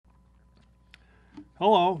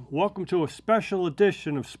Hello, welcome to a special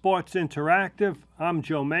edition of Sports Interactive. I'm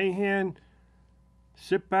Joe Mahan.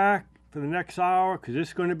 Sit back for the next hour because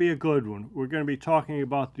it's going to be a good one. We're going to be talking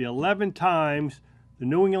about the 11 times the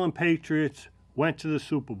New England Patriots went to the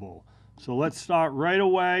Super Bowl. So let's start right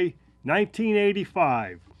away.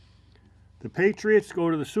 1985. The Patriots go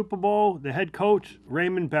to the Super Bowl. The head coach,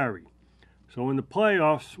 Raymond Berry. So in the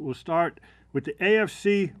playoffs, we'll start with the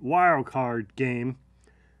AFC wildcard game.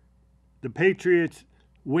 The Patriots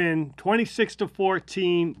win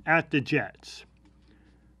 26-14 at the Jets.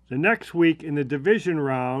 The next week in the division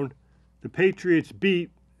round, the Patriots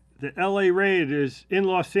beat the LA Raiders in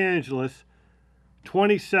Los Angeles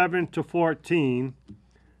 27-14.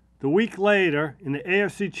 The week later, in the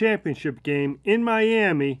AFC Championship game in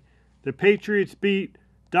Miami, the Patriots beat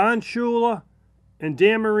Don Shula and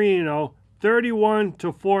Dan Marino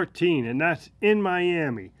 31-14, and that's in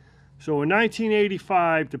Miami. So in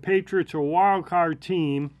 1985, the Patriots are a wild card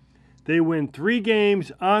team. They win 3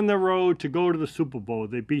 games on the road to go to the Super Bowl.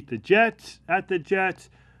 They beat the Jets at the Jets,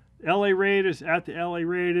 LA Raiders at the LA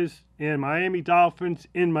Raiders, and Miami Dolphins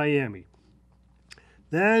in Miami.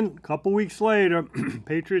 Then, a couple weeks later,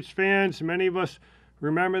 Patriots fans, many of us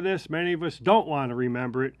remember this, many of us don't want to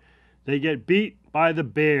remember it. They get beat by the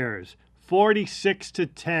Bears,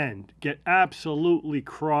 46-10, get absolutely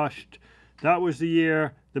crushed. That was the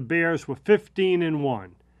year the Bears were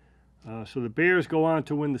 15-1. So the Bears go on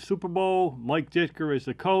to win the Super Bowl. Mike Ditka as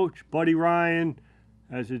the coach, Buddy Ryan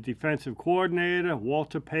as the defensive coordinator,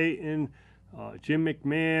 Walter Payton, Jim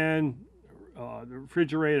McMahon, the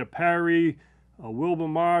Refrigerator Perry, Wilbur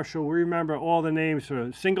Marshall. We remember all the names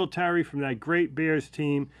for Singletary from that great Bears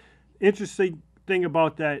team. Interesting thing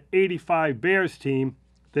about that 85 Bears team,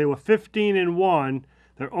 they were 15-1.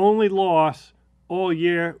 Their only loss all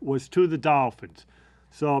year was to the Dolphins.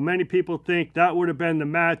 So many people think that would have been the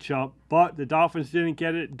matchup, but the Dolphins didn't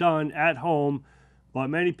get it done at home. But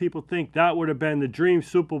many people think that would have been the dream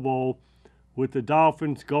Super Bowl with the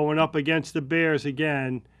Dolphins going up against the Bears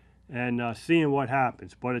again and seeing what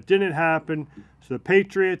happens. But it didn't happen. So the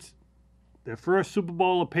Patriots, their first Super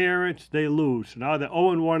Bowl appearance, they lose. So now they're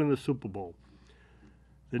 0-1 in the Super Bowl.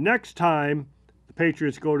 The next time the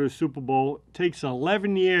Patriots go to the Super Bowl, it takes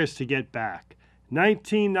 11 years to get back.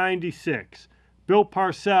 1996. Bill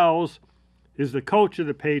Parcells is the coach of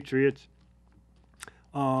the Patriots.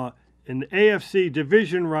 In the AFC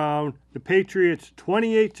division round, the Patriots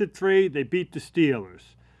 28-3, they beat the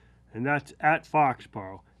Steelers, and that's at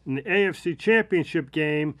Foxborough. In the AFC Championship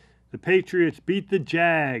game, the Patriots beat the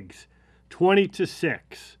Jags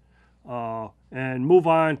 20-6, and move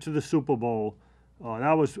on to the Super Bowl.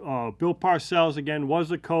 That was Bill Parcells again was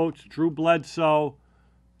the coach. Drew Bledsoe,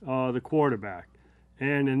 the quarterback.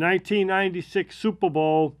 And in 1996 Super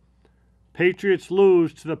Bowl, Patriots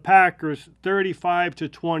lose to the Packers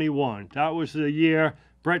 35-21. That was the year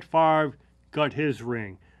Brett Favre got his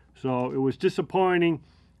ring. So it was disappointing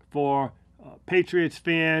for Patriots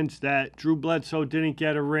fans that Drew Bledsoe didn't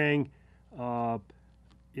get a ring. But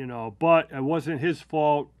it wasn't his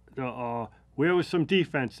fault. Where was some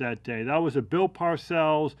defense that day? That was a Bill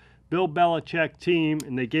Parcells, Bill Belichick team,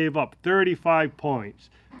 and they gave up 35 points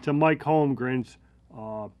to Mike Holmgren's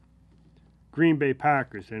Green Bay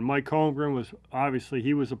Packers. And Mike Holmgren was, obviously,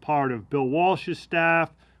 he was a part of Bill Walsh's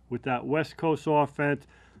staff with that West Coast offense.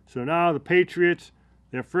 So now the Patriots,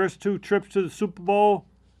 their first 2 trips to the Super Bowl,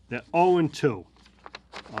 they're 0-2.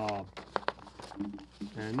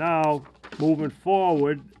 And now, moving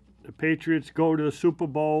forward, the Patriots go to the Super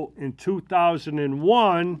Bowl in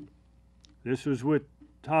 2001. This was with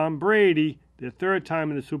Tom Brady, their 3rd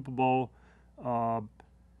time in the Super Bowl.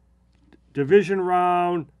 Division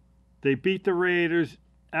round, they beat the Raiders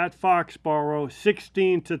at Foxborough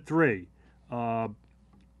 16-3.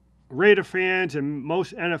 Raider fans and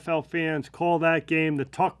most NFL fans call that game the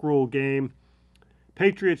Tuck Rule game.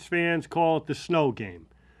 Patriots fans call it the snow game.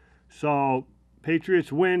 So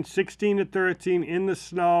Patriots win 16-13 in the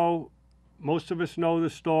snow. Most of us know the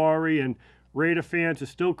story, and Raider fans are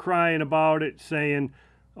still crying about it, saying,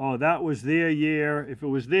 oh, that was their year. If it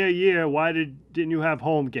was their year, why didn't you have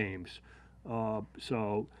home games?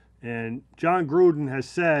 And John Gruden has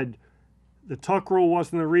said the Tuck Rule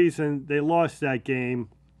wasn't the reason they lost that game.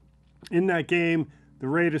 In that game, the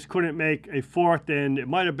Raiders couldn't make a 4th and it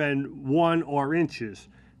might have been 1 or inches.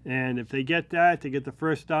 And if they get that, they get the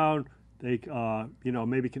first down, they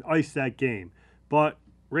maybe can ice that game. But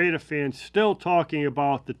Raider fans still talking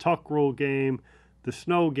about the Tuck Rule game, the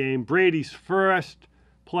snow game, Brady's first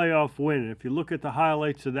playoff win. And if you look at the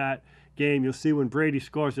highlights of that game, you'll see when Brady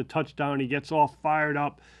scores a touchdown, he gets all fired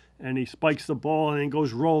up and he spikes the ball and then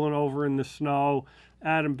goes rolling over in the snow.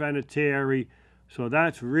 Adam Vinatieri. So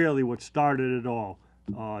that's really what started it all,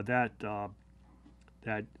 that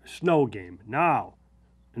snow game. Now,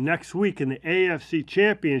 next week in the AFC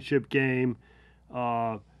Championship game,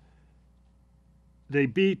 they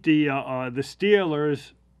beat the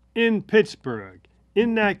Steelers in Pittsburgh.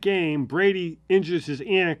 In that game, Brady injures his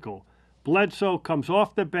ankle. Bledsoe comes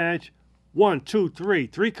off the bench. 1, 2, 3.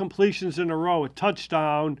 3 completions in a row, a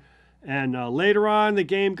touchdown. And later on, the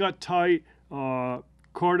game got tight.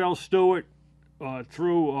 Cordell Stewart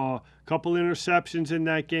threw a couple interceptions in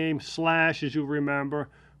that game. Slash, as you remember,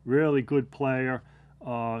 really good player.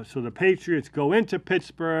 So the Patriots go into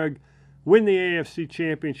Pittsburgh, win the AFC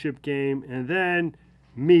Championship game, and then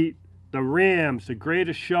meet the Rams, the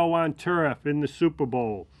greatest show on turf, in the Super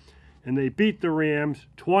Bowl. And they beat the Rams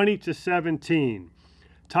 20-17.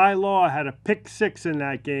 Ty Law had a pick 6 in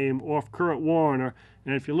that game off Kurt Warner.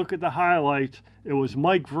 And if you look at the highlights, it was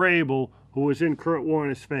Mike Vrabel who was in Kurt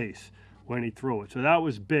Warner's face when he threw it. So that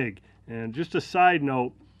was big. And just a side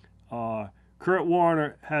note, Kurt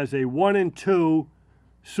Warner has a 1-2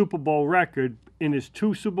 Super Bowl record. In his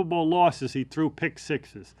 2 Super Bowl losses, he threw pick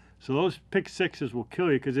 6s. So those pick 6s will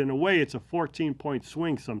kill you because in a way it's a 14-point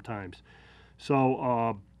swing sometimes.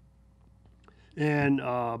 So,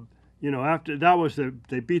 after that was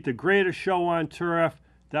they beat the greatest show on turf.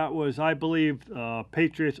 That was, I believe,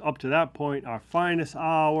 Patriots up to that point, our finest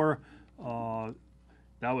hour.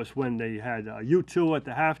 That was when they had U2 at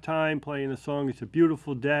the halftime playing the song "It's a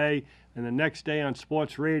Beautiful Day." And the next day on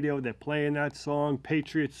sports radio, they're playing that song,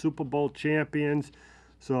 Patriots Super Bowl champions.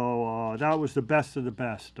 So that was the best of the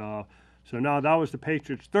best. So now that was the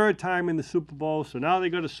Patriots' 3rd time in the Super Bowl. So now they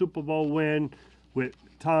got a Super Bowl win with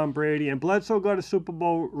Tom Brady. And Bledsoe got a Super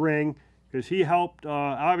Bowl ring because he helped,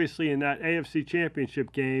 obviously, in that AFC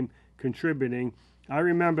Championship game, contributing. I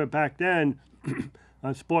remember back then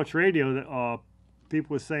on sports radio that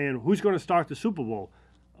people were saying, who's going to start the Super Bowl?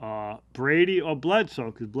 Brady or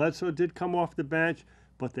Bledsoe? Because Bledsoe did come off the bench,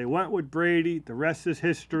 but they went with Brady. The rest is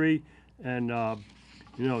history. And,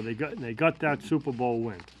 they got that Super Bowl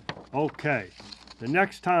win. Okay. The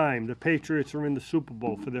next time the Patriots are in the Super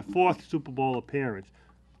Bowl for their 4th Super Bowl appearance,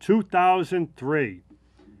 2003,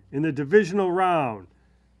 in the divisional round,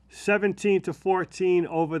 17-14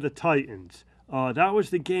 over the Titans. That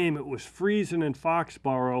was the game. It was freezing in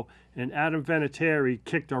Foxborough, and Adam Vinatieri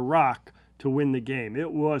kicked a rock to win the game.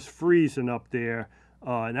 It was freezing up there,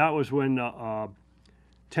 and that was when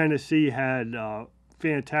Tennessee had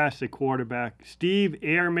fantastic quarterback Steve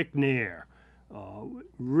Air McNair.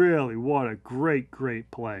 Really, what a great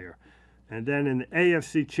player. And then in the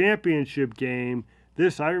AFC Championship game,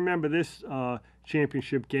 I remember this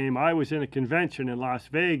championship game. I was in a convention in Las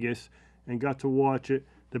Vegas and got to watch it.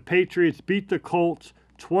 The Patriots beat the Colts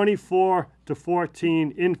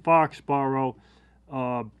 24-14 in Foxborough.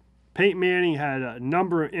 Peyton Manning had a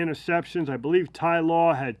number of interceptions. I believe Ty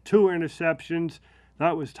Law had 2 interceptions.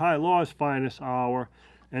 That was Ty Law's finest hour.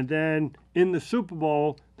 And then in the Super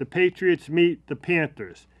Bowl, the Patriots meet the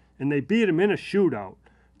Panthers. And they beat them in a shootout,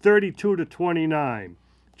 32-29.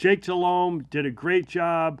 Jake Delhomme did a great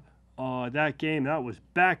job that game. That was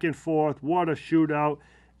back and forth. What a shootout.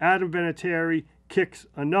 Adam Vinatieri kicks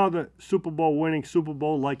another Super Bowl winning Super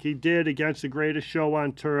Bowl like he did against the greatest show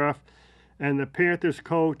on turf. And the Panthers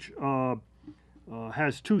coach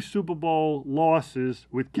has 2 Super Bowl losses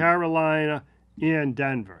with Carolina and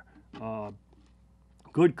Denver.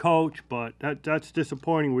 Good coach, but that's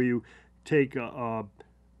disappointing where you take 2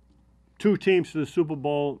 teams to the Super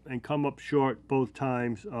Bowl and come up short both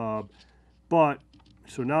times. So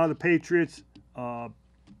now the Patriots got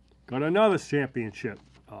another championship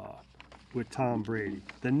with Tom Brady.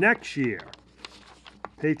 The next year,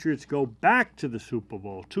 Patriots go back to the Super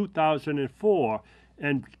Bowl, 2004,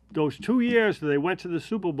 and those 2 years that they went to the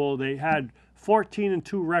Super Bowl, they had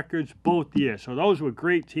 14-2 records both years. So those were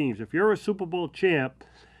great teams. If you're a Super Bowl champ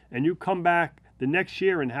and you come back the next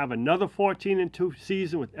year and have another 14-2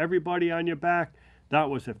 season with everybody on your back, that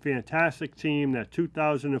was a fantastic team, that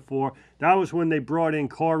 2004. That was when they brought in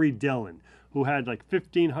Corey Dillon, who had like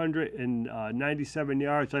 1,597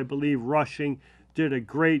 yards, I believe, rushing, did a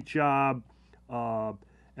great job.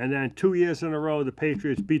 And then 2 years in a row, the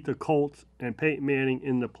Patriots beat the Colts and Peyton Manning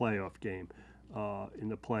in the playoff game, in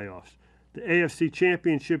the playoffs. The AFC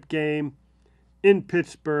Championship game in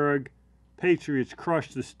Pittsburgh, Patriots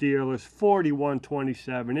crushed the Steelers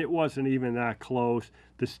 41-27. It wasn't even that close.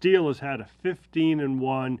 The Steelers had a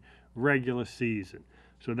 15-1 regular season.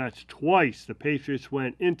 So that's twice the Patriots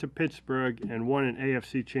went into Pittsburgh and won an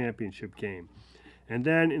AFC Championship game. And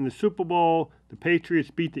then in the Super Bowl, the Patriots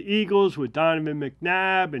beat the Eagles with Donovan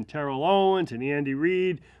McNabb and Terrell Owens and Andy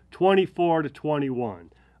Reid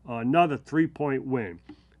 24-21. another 3-point win.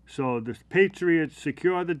 So the Patriots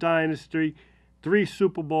secure the dynasty, 3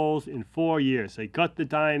 Super Bowls in 4 years. They got the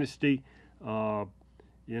dynasty. Deion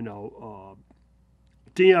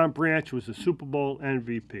Branch was the Super Bowl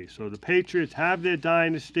MVP. So the Patriots have their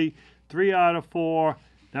dynasty, 3 out of 4.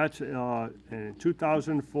 That's in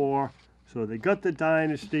 2004. So they got the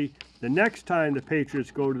dynasty. The next time the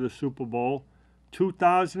Patriots go to the Super Bowl,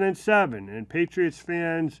 2007. And Patriots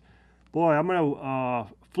fans, boy, I'm going to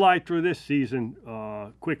fly through this season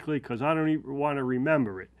quickly because I don't even want to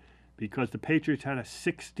remember it. Because the Patriots had a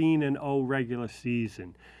 16-0 regular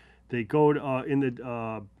season. They go to, in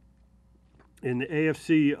the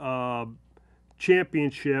AFC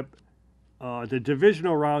Championship, the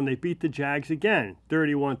divisional round, they beat the Jags again,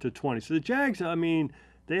 31-20. So the Jags, I mean,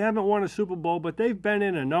 they haven't won a Super Bowl, but they've been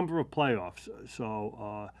in a number of playoffs.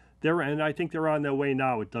 So and I think they're on their way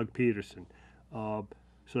now with Doug Peterson. So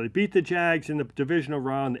they beat the Jags in the divisional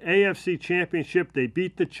round. The AFC Championship, they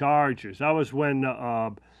beat the Chargers. That was when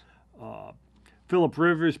Phillip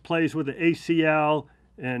Rivers plays with the ACL,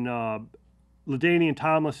 and LaDainian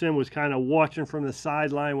Tomlinson was kind of watching from the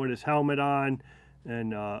sideline with his helmet on,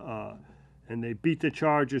 and they beat the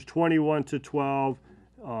Chargers 21-12.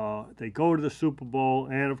 They go to the Super Bowl,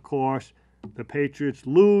 and of course, the Patriots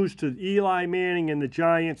lose to Eli Manning and the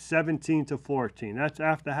Giants 17-14. That's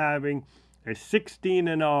after having a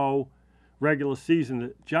 16-0 regular season.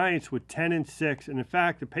 The Giants were 10-6, and in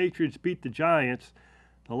fact, the Patriots beat the Giants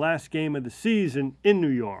the last game of the season in New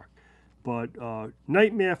York. But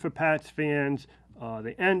nightmare for Pats fans.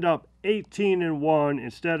 They end up 18-1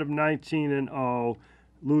 instead of 19-0,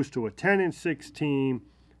 lose to a 10-6 team.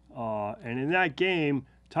 And in that game,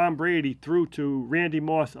 Tom Brady threw to Randy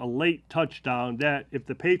Moss a late touchdown that if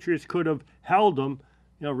the Patriots could have held him,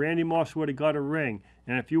 Randy Moss would have got a ring.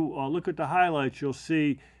 And if you look at the highlights, you'll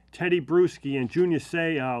see Teddy Bruschi and Junior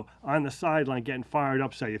Seau on the sideline getting fired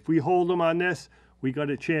up, saying, if we hold them on this, we got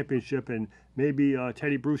a championship. And maybe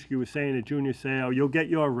Teddy Bruschi was saying to Junior Seau, you'll get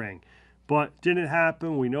your ring. But didn't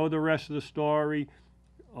happen. We know the rest of the story.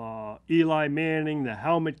 Eli Manning, the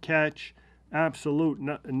helmet catch, absolute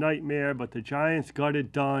nightmare. But the Giants got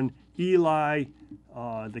it done. Eli,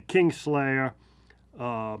 the Kingslayer,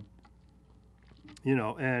 and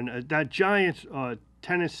that Giants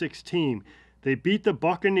 10-6 team, they beat the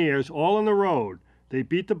Buccaneers all on the road. They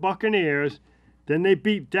beat the Buccaneers. Then they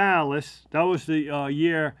beat Dallas. That was the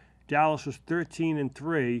year Dallas was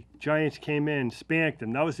 13-3. Giants came in, spanked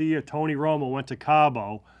them. That was the year Tony Romo went to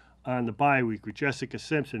Cabo on the bye week with Jessica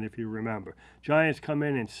Simpson, if you remember. Giants come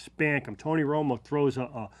in and spank them. Tony Romo throws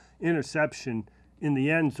a interception in the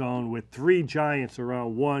end zone with 3 Giants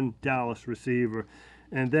around 1 Dallas receiver.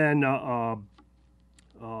 And then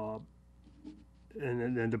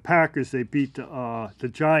the Packers, they beat the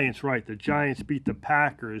Giants, right. The Giants beat the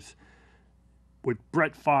Packers with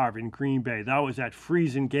Brett Favre in Green Bay. That was that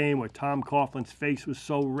freezing game where Tom Coughlin's face was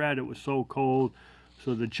so red, it was so cold.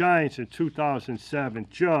 So the Giants in 2007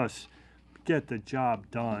 just get the job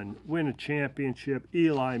done. Win a championship.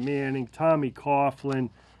 Eli Manning, Tommy Coughlin.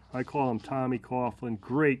 I call him Tommy Coughlin.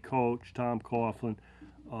 Great coach, Tom Coughlin.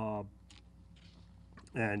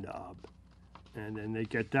 And then they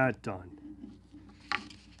get that done.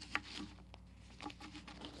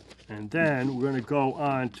 And then we're going to go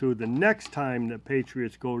on to the next time the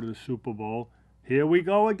Patriots go to the Super Bowl. Here we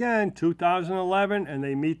go again, 2011, and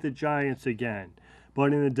they meet the Giants again.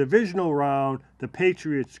 But in the divisional round, the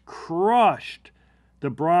Patriots crushed the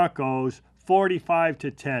Broncos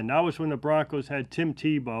 45-10. That was when the Broncos had Tim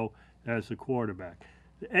Tebow as the quarterback.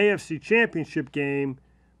 The AFC Championship game,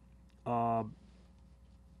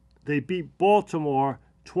 they beat Baltimore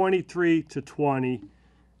 23-20.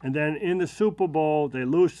 And then in the Super Bowl, they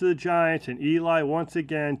lose to the Giants, and Eli once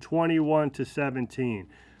again 21-17.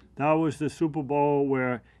 That was the Super Bowl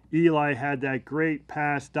where Eli had that great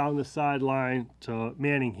pass down the sideline to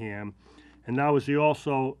Manningham. And that was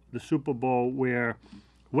also the Super Bowl where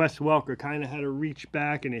Wes Welker kind of had to reach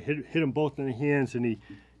back, and it hit him both in the hands, and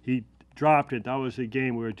he dropped it. That was a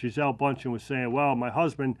game where Gisele Bundchen was saying, well, my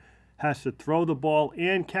husband has to throw the ball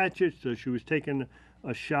and catch it, so she was taking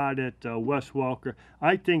a shot at Wes Welker.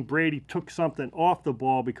 I think Brady took something off the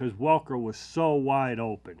ball because Welker was so wide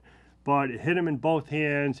open. But it hit him in both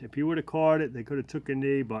hands. If he would have caught it, they could have took a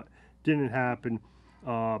knee, but didn't happen.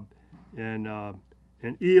 And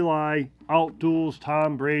Eli outduels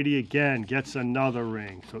Tom Brady again, gets another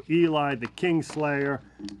ring. So Eli, the Kingslayer,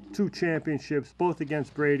 2 championships, both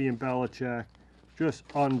against Brady and Belichick. Just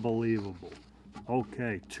unbelievable.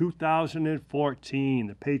 Okay, 2014,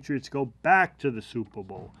 the Patriots go back to the Super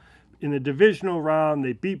Bowl. In the divisional round,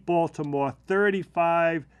 they beat Baltimore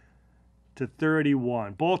 35-24. to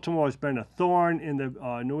 31. Baltimore has been a thorn in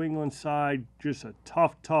the New England side, just a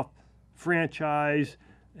tough franchise,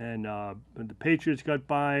 and the Patriots got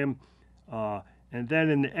by them. And then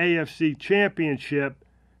in the AFC Championship,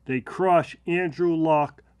 they crushed Andrew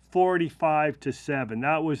Luck 45-7.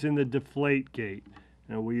 That was in the Deflategate.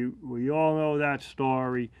 And we all know that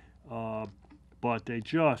story. But they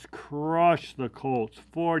just crushed the Colts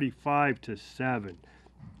 45-7.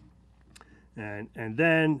 And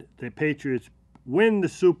then the Patriots win the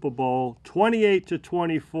Super Bowl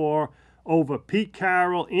 28-24 over Pete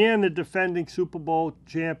Carroll and the defending Super Bowl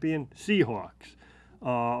champion Seahawks.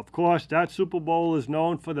 Of course, that Super Bowl is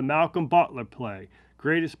known for the Malcolm Butler play,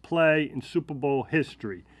 greatest play in Super Bowl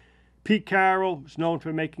history. Pete Carroll is known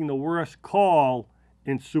for making the worst call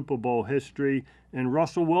in Super Bowl history, and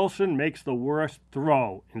Russell Wilson makes the worst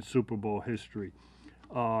throw in Super Bowl history.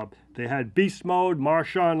 They had beast mode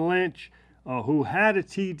Marshawn Lynch, who had a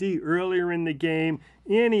TD earlier in the game,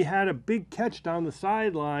 and he had a big catch down the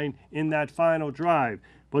sideline in that final drive.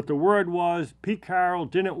 But the word was Pete Carroll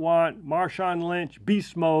didn't want Marshawn Lynch,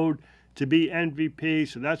 beast mode, to be MVP,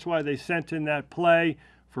 so that's why they sent in that play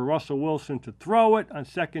for Russell Wilson to throw it on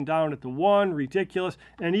second down at the 1. Ridiculous.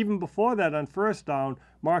 And even before that, on first down,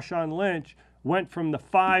 Marshawn Lynch went from the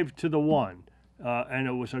 5 to the 1. And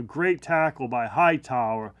it was a great tackle by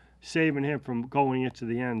Hightower, saving him from going into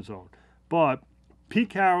the end zone. But Pete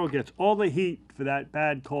Carroll gets all the heat for that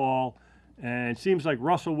bad call, and it seems like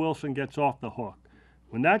Russell Wilson gets off the hook.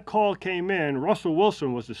 When that call came in, Russell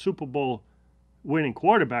Wilson was the Super Bowl winning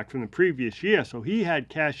quarterback from the previous year, so he had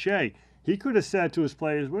cachet. He could have said to his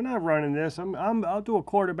players, we're not running this. I'll do a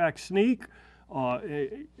quarterback sneak,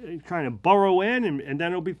 kind of burrow in, and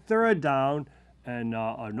then it'll be third down. And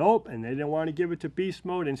nope, and they didn't want to give it to beast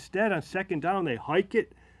mode. Instead, on second down, they hike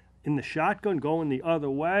it in the shotgun going the other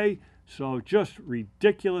way. So just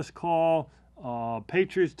ridiculous call.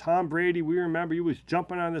 Patriots, Tom Brady, we remember he was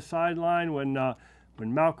jumping on the sideline when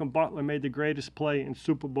Malcolm Butler made the greatest play in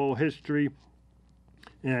Super Bowl history.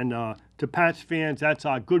 And to Pats fans, that's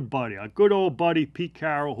our good buddy, our good old buddy Pete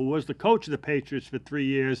Carroll, who was the coach of the Patriots for 3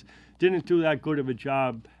 years. Didn't do that good of a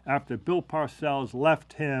job after Bill Parcells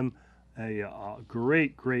left him. A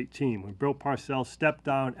great team. When Bill Parcells stepped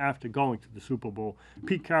down after going to the Super Bowl,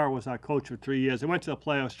 Pete Carroll was our coach for 3 years. They went to the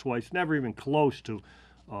playoffs twice, never even close to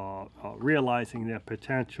realizing their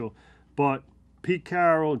potential. But Pete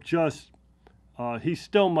Carroll just, he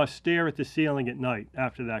still must stare at the ceiling at night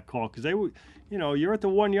after that call, because they were, you're at the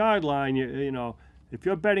 1 yard line. If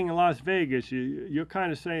you're betting in Las Vegas, you're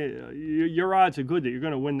kind of saying your odds are good that you're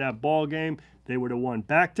going to win that ball game. They would have won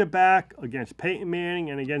back-to-back against Peyton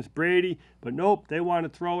Manning and against Brady, but nope, they want to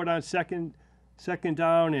throw it on second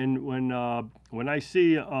down. And when I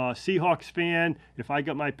see a Seahawks fan, if I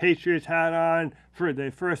got my Patriots hat on,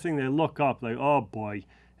 the first thing they look up, like, oh boy.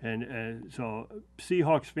 And so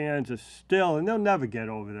Seahawks fans are still, and they'll never get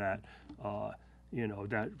over that.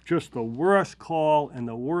 That just the worst call and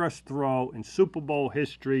the worst throw in Super Bowl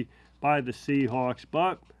history by the Seahawks.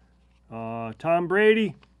 But Tom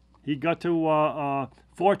Brady, he got to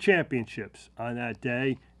 4 championships on that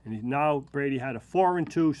day, and now Brady had a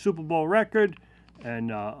 4-2 Super Bowl record. And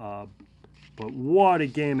but what a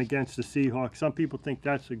game against the Seahawks! Some people think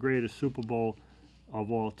that's the greatest Super Bowl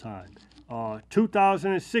of all time.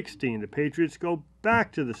 2016, the Patriots go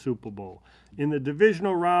back to the Super Bowl. In the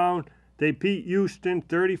divisional round, they beat Houston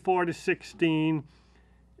 34-16.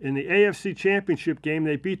 In the AFC Championship game,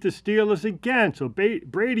 they beat the Steelers again. So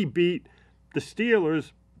Brady beat the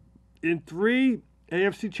Steelers in 3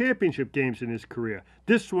 AFC Championship games in his career.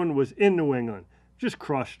 This one was in New England. Just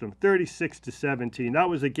crushed them, 36-17. That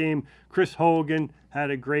was a game Chris Hogan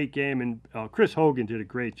had a great game, and Chris Hogan did a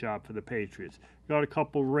great job for the Patriots. Got a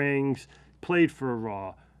couple rings, played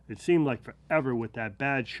for, it seemed like forever with that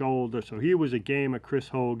bad shoulder. So he was a game of Chris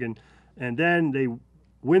Hogan. And then they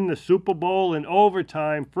win the Super Bowl in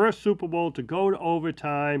overtime, first Super Bowl to go to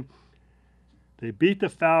overtime. They beat the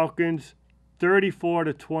Falcons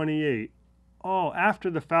 34-28. Oh,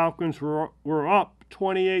 after the Falcons were up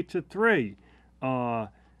 28-3.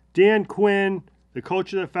 Dan Quinn, the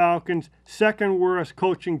coach of the Falcons, second worst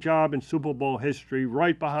coaching job in Super Bowl history,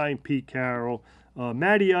 right behind Pete Carroll.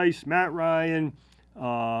 Matty Ice, Matt Ryan,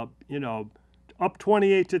 up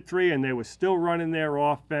 28-3, and they were still running their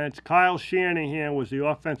offense. Kyle Shanahan was the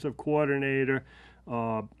offensive coordinator,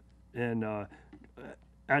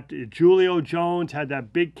 Julio Jones had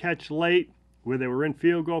that big catch late where they were in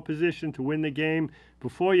field goal position to win the game.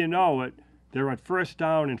 Before you know it, they're on first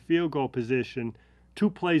down in field goal position. 2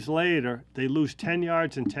 plays later, they lose 10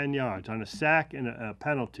 yards and 10 yards on a sack and a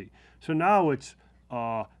penalty. So now it's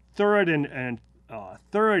third and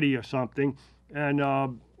 30 or something, and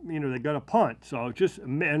they got a punt. So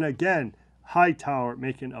and again, Hightower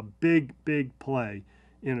making a big play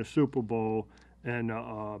in a Super Bowl, and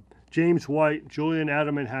James White, Julian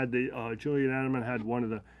Edelman had one of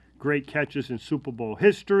the great catches in Super Bowl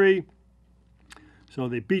history. So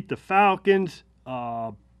they beat the Falcons.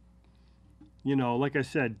 Like I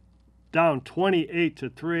said, down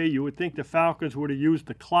 28-3. You would think the Falcons would have used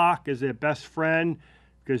the clock as their best friend,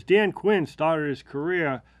 because Dan Quinn started his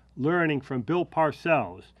career learning from Bill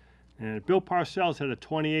Parcells. And if Bill Parcells had a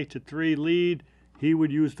 28-3 lead, he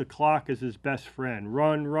would use the clock as his best friend.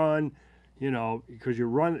 Run, because you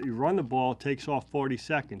run the ball, it takes off 40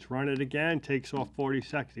 seconds. Run it again, takes off 40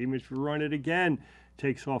 seconds. Even if you run it again,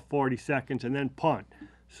 takes off 40 seconds, and then punt.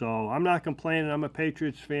 So I'm not complaining. I'm a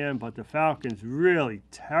Patriots fan, but the Falcons, really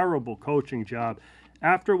terrible coaching job.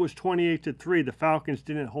 After it was 28-3, the Falcons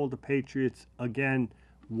didn't hold the Patriots again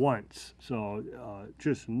once. So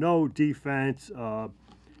just no defense. I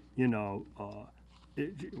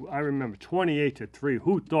remember 28-3.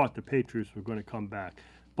 Who thought the Patriots were going to come back?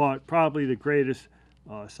 But probably the greatest,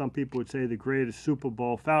 some people would say the greatest Super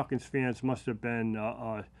Bowl. Falcons fans must have been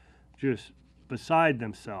just beside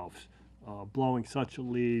themselves, blowing such a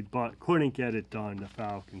lead, but couldn't get it done, the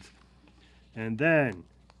Falcons. And then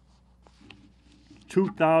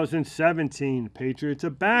 2017, Patriots are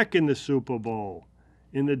back in the Super Bowl.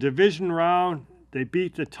 In the division round, they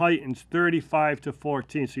beat the Titans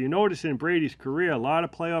 35-14. So you notice in Brady's career, a lot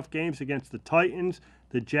of playoff games against the Titans,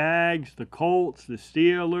 the Jags, the Colts, the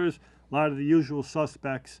Steelers, a lot of the usual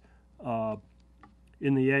suspects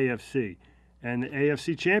in the AFC. And the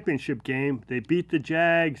AFC Championship game, they beat the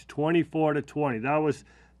Jags 24-20. That was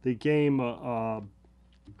the game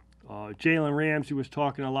Jalen Ramsey was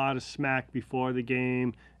talking a lot of smack before the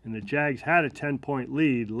game, and the Jags had a 10-point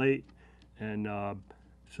lead late. And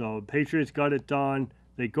so Patriots got it done.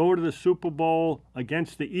 They go to the Super Bowl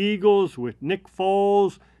against the Eagles with Nick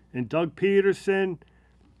Foles and Doug Peterson.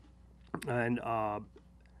 And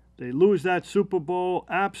they lose that Super Bowl.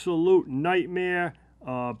 Absolute nightmare.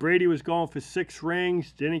 Brady was going for 6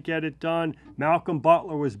 rings, didn't get it done. Malcolm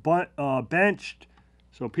Butler was benched,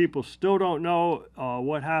 so people still don't know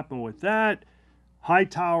what happened with that.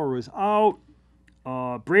 Hightower was out.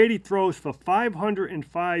 Brady throws for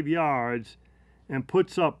 505 yards and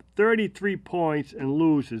puts up 33 points and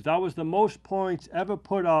loses. That was the most points ever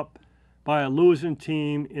put up by a losing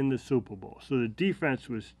team in the Super Bowl. So the defense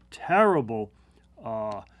was terrible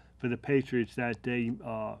for the Patriots that day.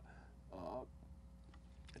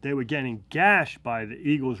 They were getting gashed by the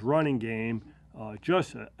Eagles' running game.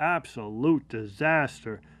 Just an absolute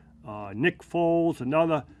disaster. Nick Foles,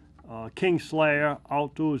 another Kingslayer,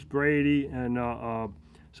 outdoes Brady. And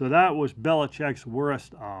so that was Belichick's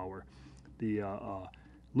worst hour. The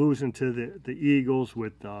losing to the Eagles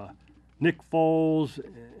with Nick Foles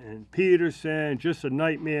and Peterson. Just a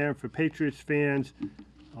nightmare for Patriots fans.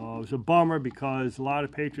 It was a bummer because a lot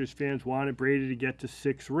of Patriots fans wanted Brady to get to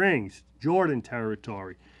 6 rings. Jordan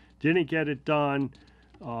territory. Didn't get it done.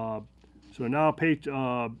 So now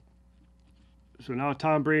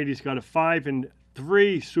Tom Brady's got a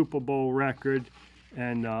 5-3 Super Bowl record,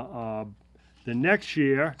 and the next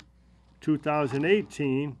year,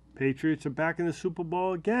 2018, Patriots are back in the Super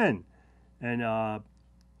Bowl again, and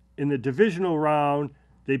in the divisional round,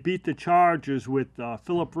 they beat the Chargers with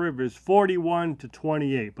Phillip Rivers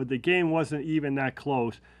 41-28, but the game wasn't even that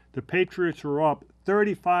close. The Patriots were up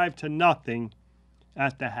 35-0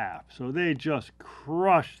 at the half. So they just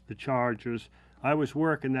crushed the Chargers. I was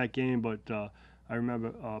working that game, but I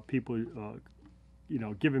remember people,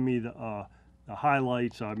 giving me the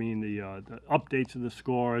highlights. The updates of the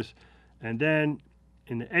scores. And then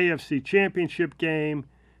in the AFC Championship game,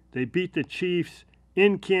 they beat the Chiefs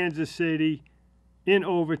in Kansas City in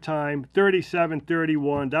overtime,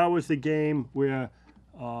 37-31. That was the game where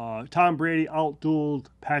Tom Brady outdueled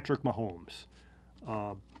Patrick Mahomes.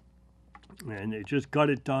 And they just got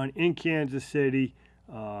it done in Kansas City,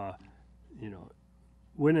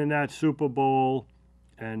 winning that Super Bowl.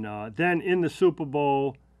 And then in the Super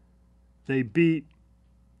Bowl, they beat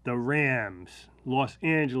the Rams, Los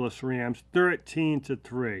Angeles Rams,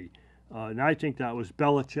 13-3. And I think that was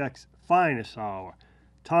Belichick's finest hour.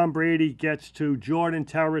 Tom Brady gets to Jordan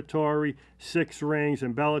territory, 6 rings,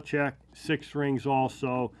 and Belichick 6 rings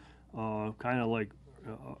also, kind of like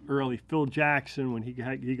early Phil Jackson when he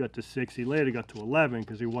got to 6. He later got to 11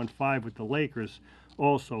 because he won 5 with the Lakers,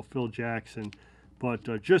 also Phil Jackson.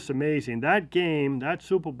 But just amazing. That game, that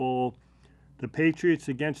Super Bowl, the Patriots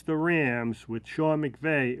against the Rams with Sean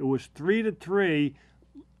McVay, it was 3-3,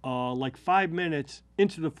 like 5 minutes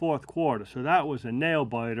into the fourth quarter. So that was a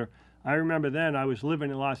nail-biter. I remember then I was living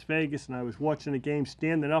in Las Vegas and I was watching the game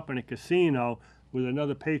standing up in a casino with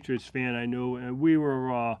another Patriots fan I knew, and we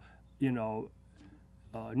were,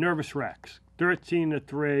 nervous wrecks.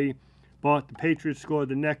 13-3, but the Patriots scored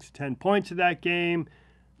the next 10 points of that game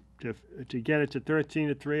to get it to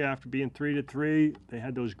 13-3 after being 3-3. They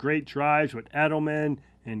had those great drives with Edelman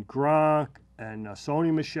and Gronk, and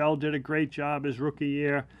Sony Michel did a great job his rookie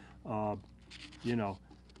year,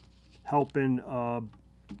 helping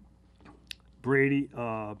Brady,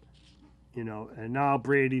 and now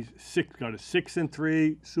Brady's got a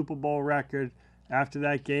 6-3 Super Bowl record. After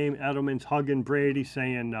that game, Edelman's hugging Brady,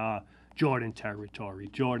 saying Jordan territory,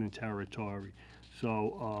 Jordan territory.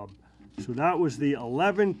 So that was the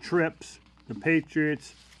 11 trips the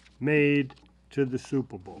Patriots made to the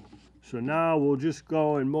Super Bowl. So now we'll just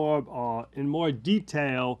go in more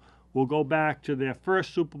detail. We'll go back to their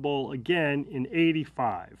first Super Bowl again in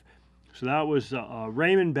 '85. So that was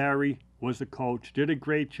Raymond Berry was the coach, did a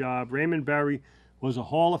great job. Raymond Berry was a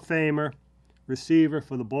Hall of Famer receiver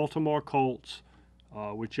for the Baltimore Colts,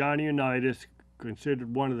 with Johnny Unitas,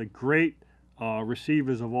 considered one of the great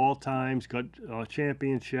receivers of all times, got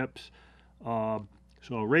championships. So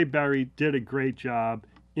Ray Berry did a great job.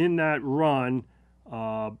 In that run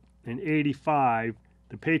in '85,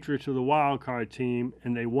 the Patriots were the wild card team,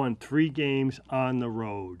 and they won 3 games on the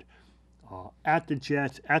road, at the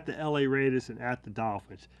Jets, at the LA Raiders, and at the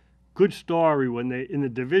Dolphins. Good story when they, in the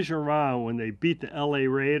division round, when they beat the LA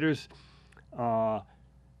Raiders.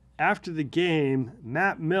 After the game,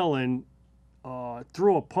 Matt Millen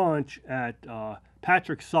threw a punch at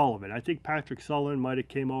Patrick Sullivan. I think Patrick Sullivan might have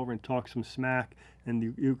came over and talked some smack,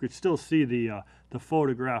 and you could still see the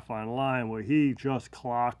photograph online where he just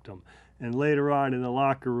clocked him. And later on in the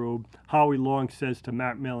locker room, Howie Long says to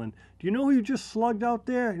Matt Millen, "Do you know who you just slugged out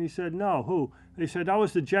there?" And he said, "No, who?" And he said, "That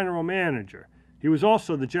was the general manager." He was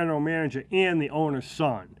also the general manager and the owner's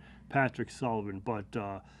son, Patrick Sullivan. But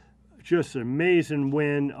just an amazing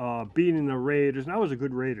win, beating the Raiders. And that was a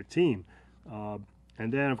good Raider team. And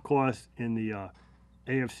then, of course, in the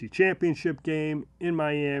AFC Championship game in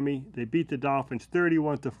Miami, they beat the Dolphins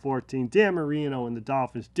 31-14. Dan Marino and the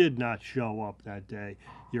Dolphins did not show up that day.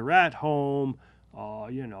 You're at home.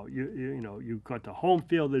 You got the home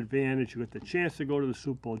field advantage. You got the chance to go to the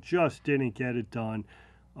Super Bowl. Just didn't get it done.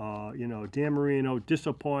 Dan Marino,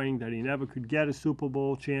 disappointing that he never could get a Super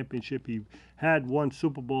Bowl championship. He had one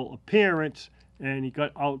Super Bowl appearance, and he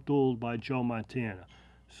got outdueled by Joe Montana.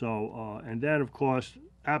 So, and then, of course,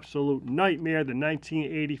 absolute nightmare, the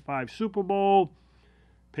 1985 Super Bowl.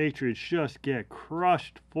 Patriots just get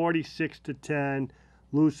crushed 46-10,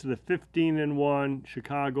 lose to the 15-1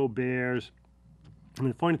 Chicago Bears. And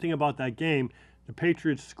the funny thing about that game, the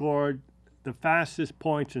Patriots scored the fastest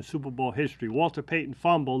points in Super Bowl history. Walter Payton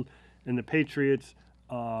fumbled, and the Patriots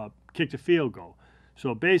kicked a field goal.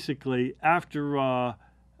 So basically, after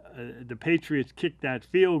the Patriots kicked that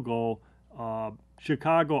field goal,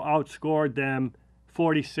 Chicago outscored them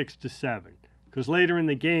 46-7. Because later in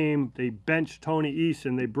the game, they benched Tony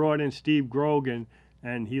Eason. They brought in Steve Grogan,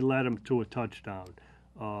 and he led them to a touchdown.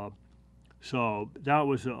 So that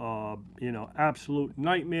was absolute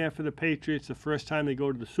nightmare for the Patriots. The first time they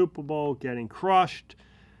go to the Super Bowl, getting crushed.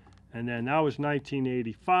 And then that was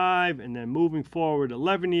 1985. And then moving forward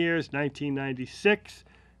 11 years, 1996,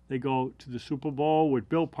 they go to the Super Bowl with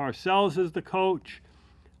Bill Parcells as the coach.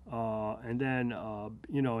 And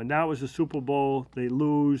that was the Super Bowl. They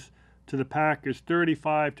lose to the Packers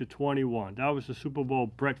 35-21. That was the Super Bowl.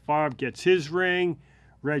 Brett Favre gets his ring.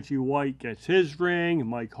 Reggie White gets his ring,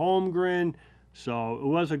 Mike Holmgren. So it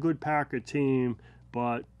was a good Packer team,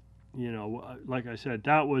 but, like I said,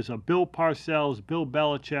 that was a Bill Parcells, Bill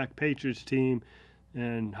Belichick Patriots team.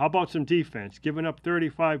 And how about some defense? Giving up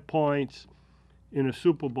 35 points in a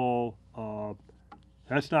Super Bowl,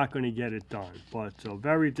 that's not going to get it done. But so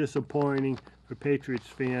very disappointing for Patriots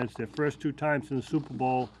fans. Their first 2 times in the Super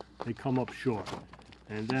Bowl, they come up short.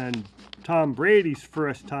 And then Tom Brady's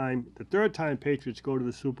first time, the 3rd time Patriots go to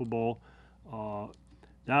the Super Bowl,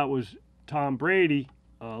 that was Tom Brady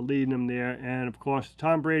leading them there. And, of course,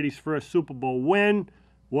 Tom Brady's first Super Bowl win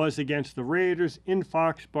was against the Raiders in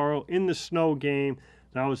Foxborough in the snow game.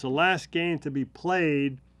 That was the last game to be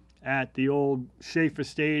played at the old Schaefer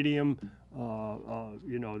Stadium.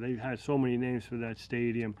 They had so many names for that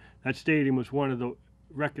stadium. That stadium was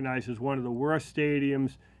recognized as one of the worst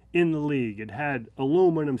stadiums in the league. It had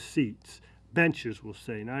aluminum seats, benches, we'll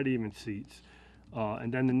say, not even seats.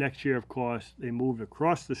 And then the next year, of course, they moved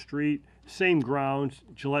across the street, same grounds,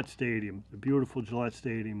 Gillette Stadium. The beautiful Gillette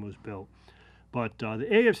Stadium was built. But the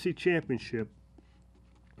AFC Championship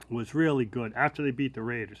was really good after they beat the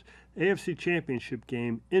Raiders. AFC Championship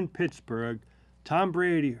game in Pittsburgh, Tom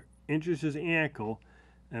Brady injures his ankle,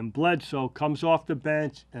 and Bledsoe comes off the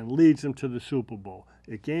bench and leads them to the Super Bowl.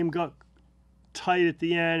 The game got tight at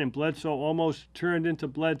the end, and Bledsoe almost turned into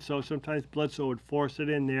Bledsoe. Sometimes Bledsoe would force it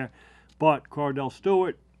in there, but Cordell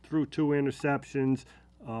Stewart threw 2 interceptions,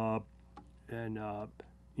 so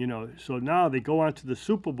now they go on to the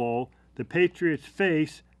Super Bowl. The Patriots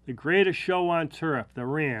face the greatest show on turf, the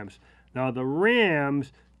Rams. Now, the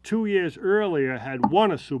Rams, 2 years earlier, had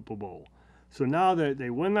won a Super Bowl. So now they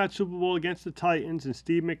win that Super Bowl against the Titans and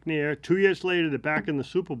Steve McNair. 2 years later, they're back in the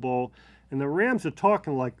Super Bowl. And the Rams are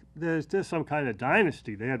talking like there's some kind of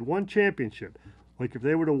dynasty. They had one championship. Like if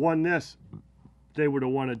they would have won this, they would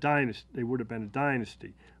have won a dynasty. They would have been a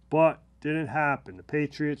dynasty. But didn't happen. The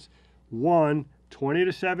Patriots won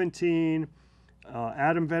 20-17.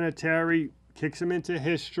 Adam Vinatieri kicks them into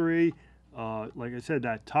history. Like I said,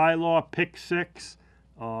 that Ty Law pick 6.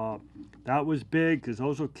 That was big because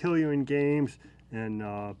those will kill you in games. And,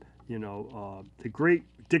 the great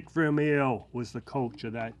Dick Vermeil was the coach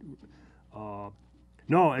of that.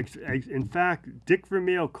 In fact, Dick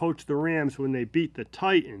Vermeil coached the Rams when they beat the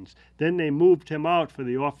Titans. Then they moved him out for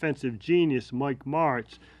the offensive genius, Mike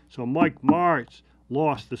Martz. So Mike Martz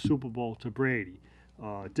lost the Super Bowl to Brady.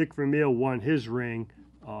 Dick Vermeil won his ring,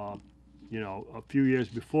 a few years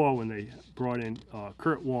before when they brought in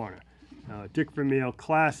Kurt Warner. Dick Vermeil,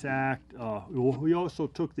 class act. He also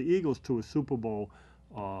took the Eagles to a Super Bowl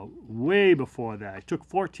way before that. It took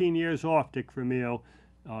 14 years off, Dick Vermeil.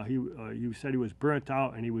 He said he was burnt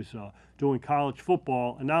out, and he was doing college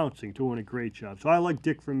football announcing, doing a great job. So I like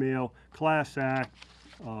Dick Vermeil, class act,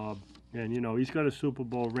 and he's got a Super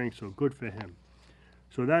Bowl ring, so good for him.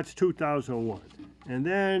 So that's 2001. And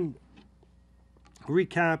then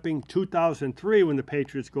recapping 2003 when the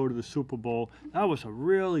Patriots go to the Super Bowl, that was a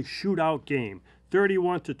really shootout game,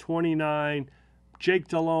 31-29. Jake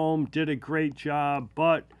Delhomme did a great job,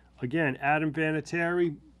 but again, Adam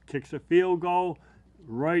Vinatieri kicks a field goal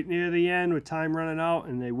right near the end with time running out,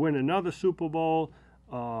 and they win another Super Bowl.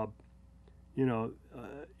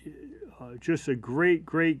 Just a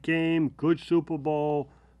great game, good Super Bowl.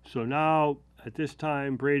 So now, at this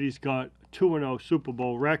time, Brady's got 2-0 Super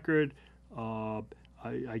Bowl record.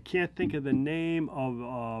 I can't think of the name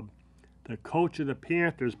of the coach of the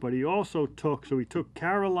Panthers, but he took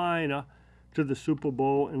Carolina to the Super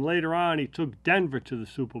Bowl, and later on he took Denver to the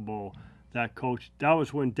Super Bowl, that coach. That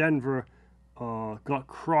was when Denver got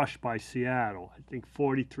crushed by Seattle, I think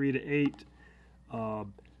 43-8.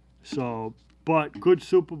 But good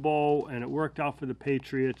Super Bowl, and it worked out for the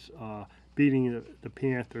Patriots, beating the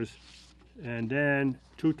Panthers. And then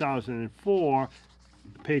 2004,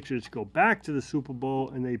 the Patriots go back to the Super Bowl,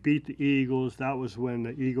 and they beat the Eagles. That was when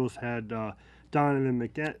the Eagles had Donovan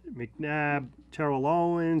McNabb, Terrell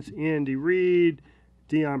Owens, Andy Reid,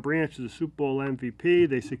 Deion Branch was the Super Bowl MVP.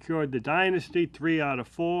 They secured the dynasty, 3 out of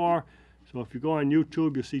 4. So if you go on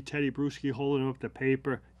YouTube, you'll see Teddy Bruschi holding up the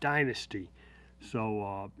paper, Dynasty.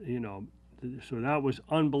 So, so that was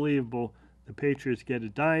unbelievable. The Patriots get a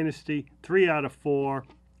dynasty, 3 out of 4.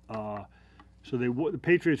 So the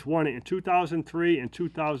Patriots won it in 2003 and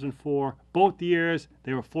 2004. Both years,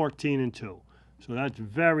 they were 14-2. So that's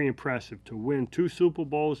very impressive to win 2 Super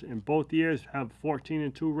Bowls in both years, have a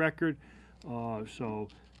 14-2 record.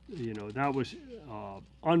 That was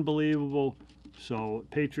unbelievable. So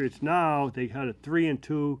Patriots now, they had a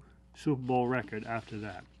 3-2 Super Bowl record after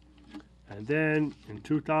that. And then in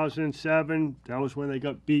 2007, that was when they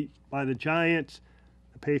got beat by the Giants.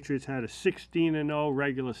 The Patriots had a 16-0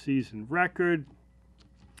 regular season record.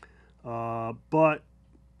 But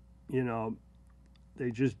they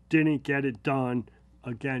just didn't get it done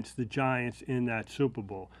against the Giants in that Super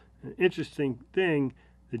Bowl. An interesting thing,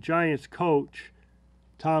 the Giants coach,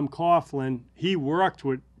 Tom Coughlin, he worked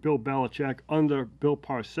with Bill Belichick under Bill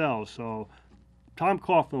Parcells. So Tom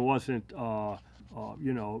Coughlin wasn't,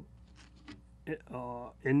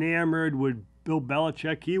 enamored with Bill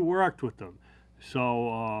Belichick. He worked with them.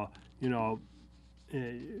 So, Tom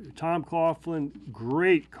Coughlin,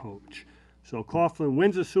 great coach. So Coughlin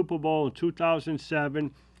wins a Super Bowl in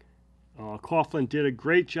 2007. Coughlin did a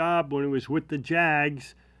great job when he was with the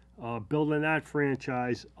Jags, building that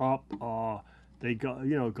franchise up. They got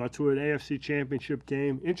to an AFC Championship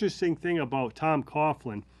game. Interesting thing about Tom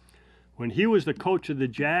Coughlin, when he was the coach of the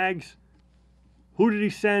Jags, who did he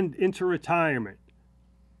send into retirement?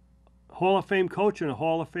 Hall of Fame coach and a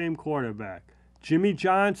Hall of Fame quarterback. Jimmy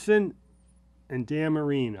Johnson and Dan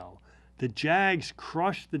Marino. The Jags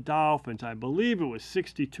crushed the Dolphins. I believe it was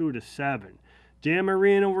 62-7. Dan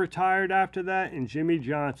Marino retired after that, and Jimmy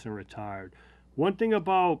Johnson retired. one thing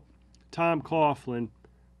about Tom Coughlin,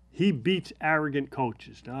 he beats arrogant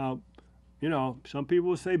coaches. Now, some people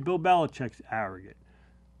will say Bill Belichick's arrogant.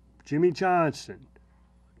 Jimmy Johnson,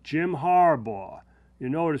 Jim Harbaugh. You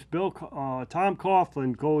notice Tom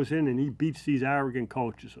Coughlin goes in and he beats these arrogant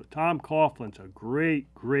coaches. So Tom Coughlin's a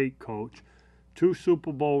great, great coach. 2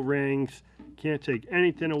 Super Bowl rings. Can't take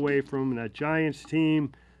anything away from him. That Giants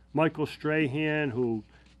team, Michael Strahan, who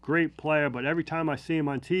great player, but every time I see him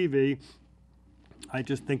on TV, I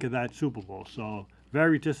just think of that Super Bowl. So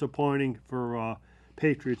very disappointing for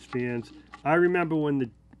Patriots fans. I remember when the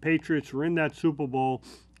Patriots were in that Super Bowl,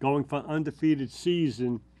 going for an undefeated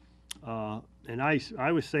season, and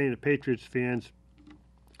I was saying to Patriots fans,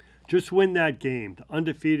 just win that game, the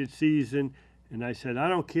undefeated season. And I said, I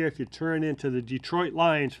don't care if you turn into the Detroit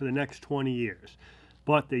Lions for the next 20 years.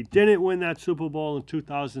 But they didn't win that Super Bowl in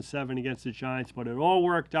 2007 against the Giants, but it all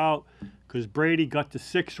worked out because Brady got to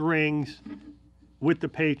 6 rings with the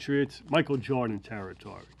Patriots, Michael Jordan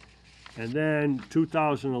territory. And then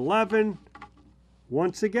 2011,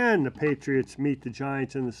 once again, the Patriots meet the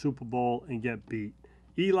Giants in the Super Bowl and get beat.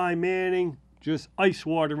 Eli Manning, just ice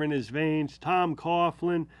water in his veins. Tom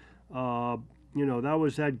Coughlin, that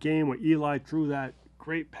was that game where Eli threw that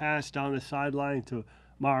great pass down the sideline to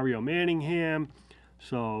Mario Manningham.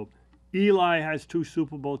 So Eli has 2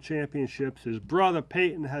 Super Bowl championships. His brother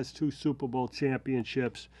Peyton has 2 Super Bowl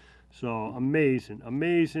championships. So amazing.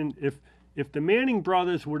 If the Manning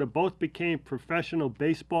brothers would have both became professional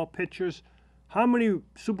baseball pitchers, how many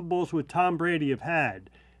Super Bowls would Tom Brady have had?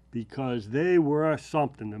 Because they were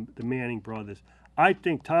something, the Manning brothers. I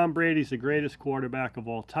think Tom Brady's the greatest quarterback of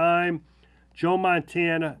all time. Joe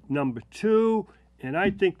Montana, number 2. And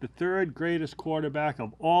I think the 3rd greatest quarterback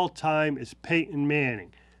of all time is Peyton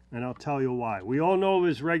Manning. And I'll tell you why. We all know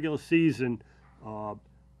his regular season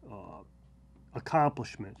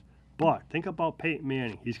accomplishments. But think about Peyton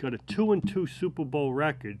Manning. He's got a 2-2 Super Bowl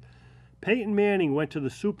record. Peyton Manning went to the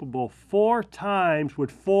Super Bowl 4 times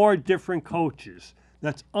with 4 different coaches.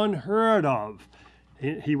 That's unheard of.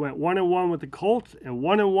 He went 1-1 with the Colts and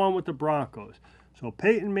 1-1 with the Broncos. So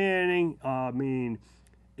Peyton Manning,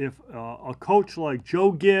 if a coach like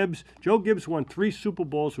Joe Gibbs won 3 Super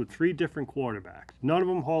Bowls with 3 different quarterbacks. None of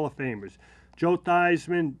them Hall of Famers. Joe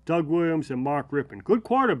Theismann, Doug Williams, and Mark Rippon. Good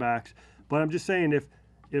quarterbacks, but I'm just saying if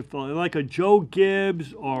like a Joe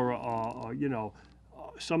Gibbs or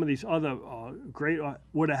some of these other great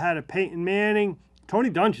would have had a Peyton Manning. Tony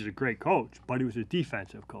Dungy's a great coach, but he was a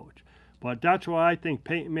defensive coach. But that's why I think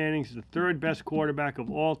Peyton Manning's the 3rd best quarterback of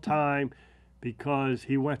all time, because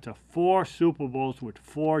he went to 4 Super Bowls with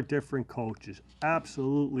 4 different coaches.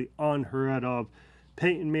 Absolutely unheard of.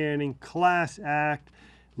 Peyton Manning, class act.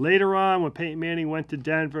 Later on, when Peyton Manning went to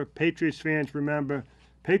Denver, Patriots fans remember,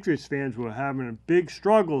 Patriots fans were having big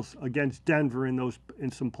struggles against Denver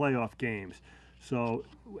in some playoff games. So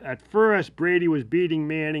at first, Brady was beating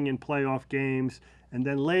Manning in playoff games, and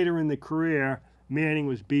then later in the career, Manning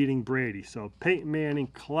was beating Brady. So Peyton Manning,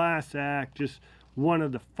 class act, just one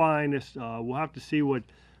of the finest. We'll have to see what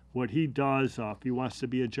he does if he wants to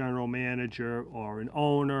be a general manager or an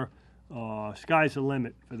owner. Sky's the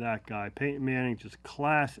limit for that guy. Peyton Manning, just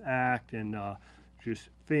class act and just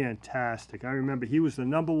fantastic. I remember he was the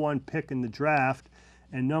number 1 pick in the draft,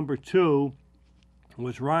 and number 2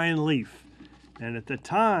 was Ryan Leaf. And at the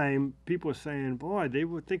time, people were saying, boy, they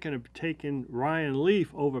were thinking of taking Ryan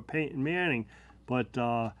Leaf over Peyton Manning. But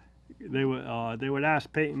they would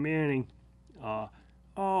ask Peyton Manning,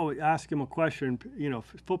 ask him a question.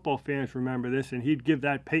 Football fans remember this, and he'd give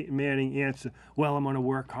that Peyton Manning answer. Well, I'm going to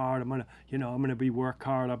work hard. I'm going to work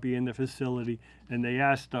hard. I'll be in the facility. And they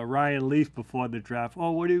asked Ryan Leaf before the draft,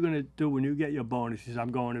 what are you going to do when you get your bonus? He said,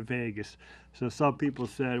 I'm going to Vegas. So some people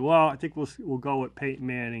said, well, I think we'll go with Peyton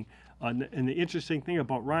Manning. And the interesting thing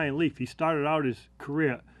about Ryan Leaf, he started out his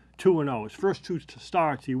career 2-0. His first 2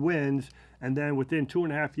 starts, he wins, and then within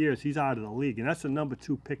 2.5 years, he's out of the league. And that's the number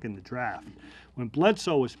 2 pick in the draft. When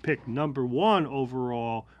Bledsoe was picked number 1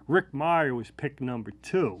 overall, Rick Meyer was picked number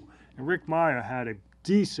 2. And Rick Meyer had a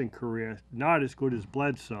decent career, not as good as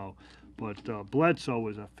Bledsoe. But Bledsoe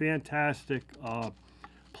was a fantastic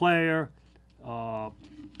player.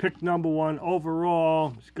 Picked number 1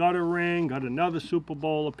 overall. He's got a ring, got another Super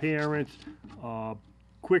Bowl appearance.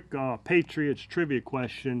 Quick Patriots trivia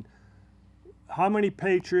question. How many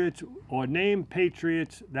Patriots, or name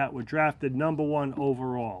Patriots that were drafted number 1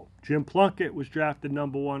 overall? Jim Plunkett was drafted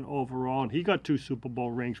number 1 overall, and he got 2 Super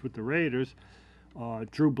Bowl rings with the Raiders.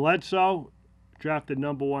 Drew Bledsoe, drafted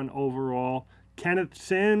number 1 overall. Kenneth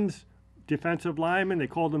Sims, defensive lineman, they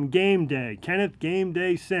called him Game Day. Kenneth Game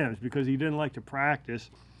Day Sims, because he didn't like to practice.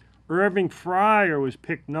 Irving Fryer was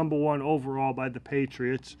picked number 1 overall by the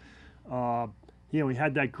Patriots. He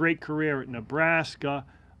had that great career at Nebraska,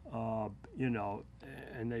 and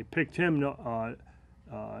they picked him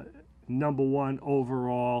number 1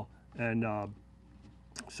 overall. And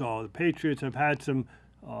so the Patriots have had some,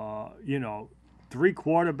 3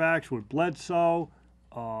 quarterbacks with Bledsoe,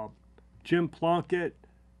 Jim Plunkett,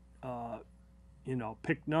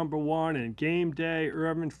 picked number 1 in game day,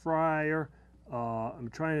 Irving Fryer. I'm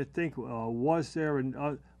trying to think, was there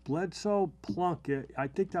a Bledsoe, Plunkett? I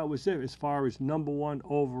think that was it as far as number 1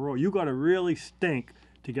 overall. You got to really stink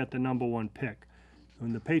to get the number 1 pick.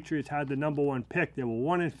 When the Patriots had the number 1 pick, they were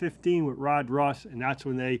 1-15 with Rod Russ, and that's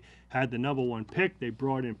when they had the number 1 pick. They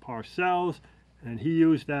brought in Parcells, and he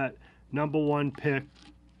used that number 1 pick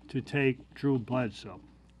to take Drew Bledsoe.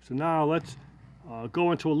 So now let's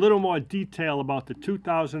go into a little more detail about the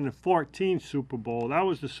 2014 Super Bowl. That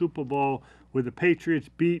was the Super Bowl where the Patriots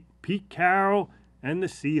beat Pete Carroll and the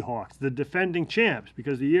Seahawks, the defending champs,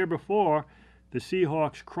 because the year before, the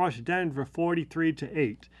Seahawks crushed Denver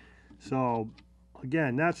 43-8. So,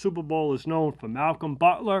 again, that Super Bowl is known for Malcolm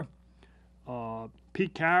Butler,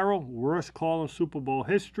 Pete Carroll, worst call in Super Bowl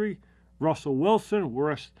history, Russell Wilson,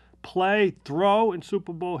 worst throw in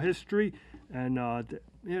Super Bowl history, and,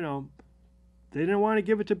 they didn't want to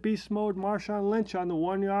give it to beast mode Marshawn Lynch on the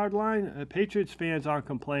 1-yard line. Patriots fans aren't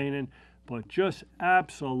complaining, but just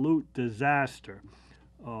absolute disaster.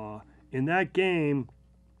 In that game,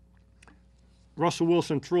 Russell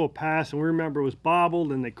Wilson threw a pass, and we remember it was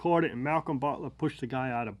bobbled, and they caught it, and Malcolm Butler pushed the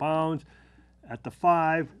guy out of bounds at the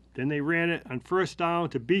 5. Then they ran it on first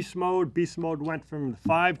down to beast mode. Beast mode went from the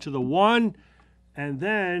 5 to the 1, and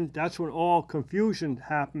then that's when all confusion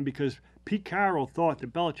happened because Pete Carroll thought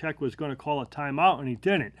that Belichick was going to call a timeout, and he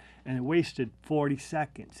didn't, and it wasted 40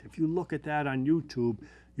 seconds. If you look at that on YouTube,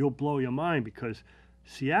 you'll blow your mind because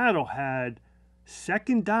Seattle had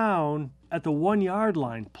second down at the 1-yard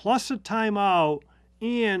line, plus a timeout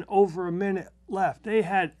and over a minute left. They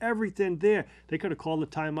had everything there. They could have called a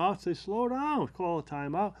timeout. Say, slow down, call a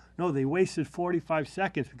timeout. No, they wasted 45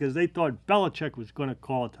 seconds because they thought Belichick was going to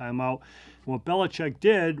call a timeout. What Belichick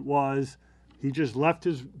did was he just left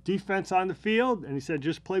his defense on the field, and he said,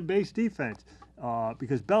 just play base defense.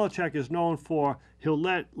 Because Belichick is known for, he'll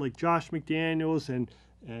let, like, Josh McDaniels and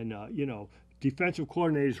defensive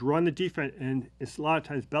coordinators run the defense, and it's a lot of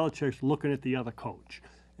times Belichick's looking at the other coach.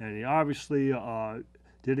 And he obviously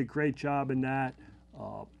did a great job in that,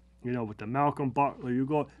 with the Malcolm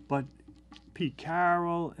Butler. But Pete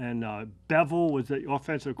Carroll and Bevel was the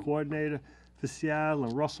offensive coordinator for Seattle,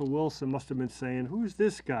 and Russell Wilson must have been saying, who's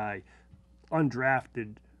this guy?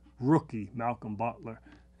 Undrafted rookie Malcolm Butler.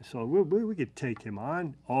 So we could take him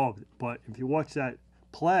on. But if you watch that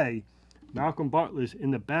play, Malcolm Butler's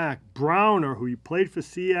in the back. Browner, who he played for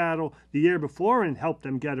Seattle the year before and helped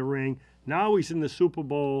them get a ring, now he's in the Super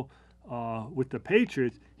Bowl with the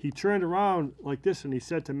Patriots. He turned around like this and he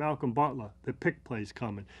said to Malcolm Butler, the pick play's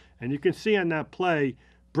coming. And you can see on that play,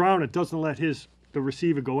 Browner doesn't let the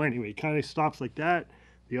receiver go anyway. He kind of stops like that.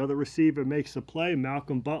 The other receiver makes the play.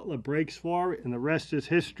 Malcolm Butler breaks for it, and the rest is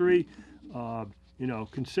history.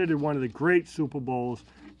 Considered one of the great Super Bowls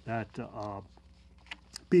that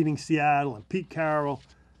beating Seattle, and Pete Carroll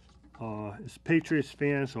is Patriots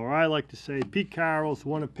fans, or I like to say Pete Carroll's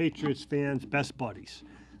one of Patriots fans' best buddies.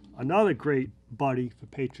 Another great buddy for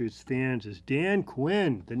Patriots fans is Dan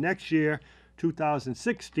Quinn. The next year,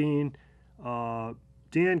 2016,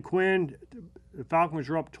 Dan Quinn, the Falcons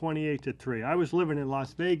were up 28-3. I was living in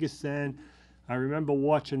Las Vegas then. I remember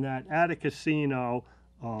watching that at a casino,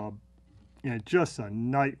 and just a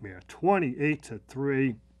nightmare.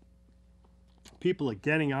 28-3. People are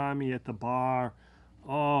getting on me at the bar.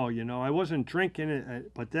 I wasn't drinking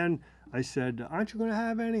it, but then I said, aren't you going to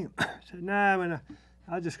have any? I said, nah,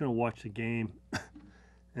 I'm just going to watch the game.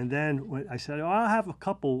 And then I said, I'll have a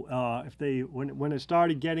couple when it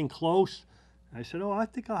started getting close. I said, I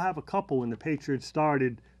think I'll have a couple when the Patriots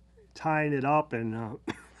started tying it up and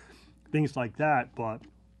things like that. But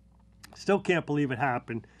still can't believe it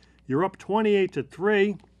happened. You're up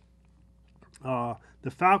 28-3. The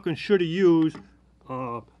Falcons should have used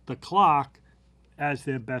the clock as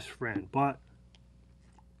their best friend. But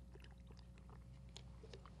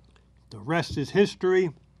the rest is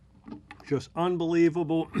history. Just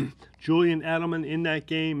unbelievable. Julian Edelman in that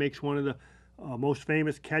game makes one of the most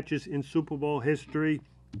famous catches in Super Bowl history.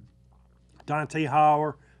 Dante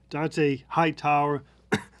Hightower,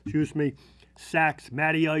 sacks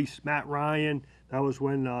Matty Ice, Matt Ryan. That was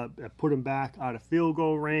when put him back out of field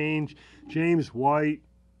goal range. James White,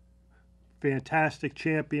 fantastic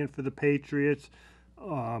champion for the Patriots.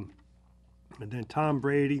 And then Tom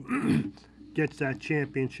Brady gets that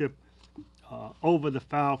championship over the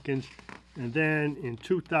Falcons. And then in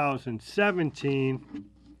 2017,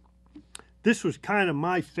 this was kind of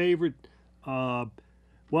my favorite.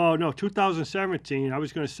 2017. I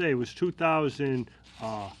was going to say it was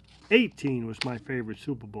 2018 was my favorite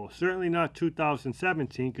Super Bowl. Certainly not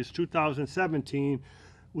 2017, because 2017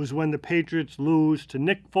 was when the Patriots lose to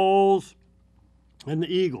Nick Foles and the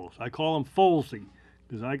Eagles. I call him Folesy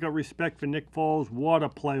because I got respect for Nick Foles. What a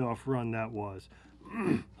playoff run that was.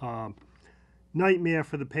 Nightmare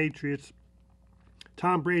for the Patriots.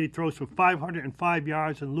 Tom Brady throws for 505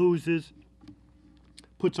 yards and loses.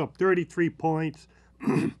 Puts up 33 points.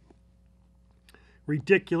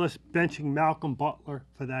 Ridiculous benching Malcolm Butler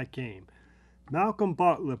for that game. Malcolm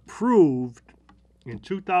Butler proved in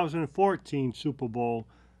 2014 Super Bowl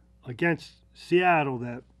against Seattle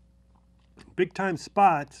that big-time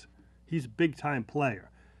spots, he's a big-time player.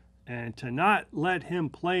 And to not let him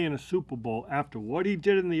play in a Super Bowl after what he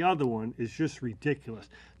did in the other one is just ridiculous.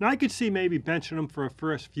 Now, I could see maybe benching him for a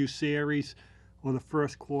first few series or the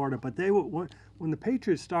first quarter, but they were, when the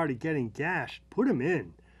Patriots started getting gashed, put him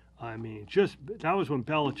in. I mean, that was when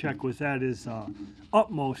Belichick was at his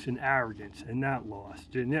utmost in arrogance, and that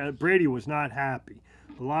lost. And Brady was not happy.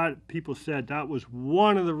 A lot of people said that was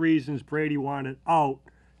one of the reasons Brady wanted out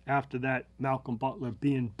after that Malcolm Butler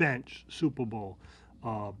being benched Super Bowl.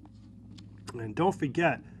 And don't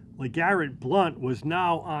forget, LeGarrette Blount was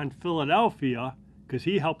now on Philadelphia because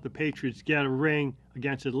he helped the Patriots get a ring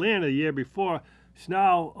against Atlanta the year before. So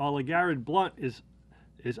now LeGarrette Blount is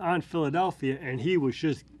on Philadelphia, and he was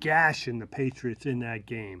just gashing the Patriots in that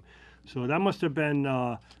game. So that must have been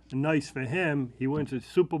nice for him. He wins a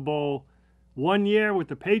Super Bowl one year with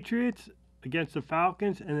the Patriots against the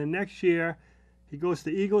Falcons, and the next year he goes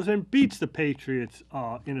to the Eagles and beats the Patriots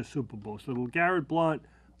in a Super Bowl. So LeGarrette Blount,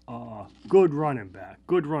 good running back,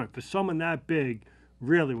 good run. For someone that big,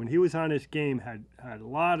 really, when he was on this game, had a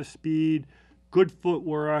lot of speed, good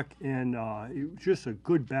footwork, and he was just a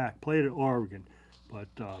good back. Played at Oregon. But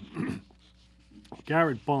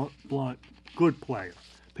Garrett Blount, good player.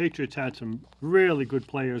 Patriots had some really good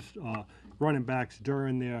players, running backs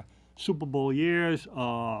during their Super Bowl years.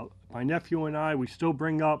 My nephew and I, we still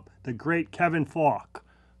bring up the great Kevin Falk.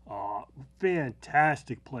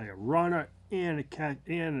 Fantastic player, runner and a catch.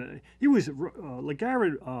 He was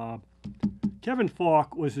Kevin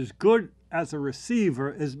Falk was as good as a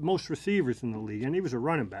receiver as most receivers in the league, and he was a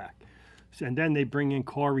running back. And then they bring in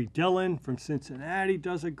Corey Dillon from Cincinnati,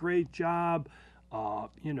 does a great job.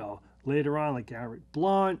 Later on, like Garrett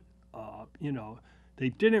Blount, they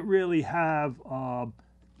didn't really have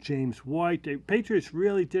James White. The Patriots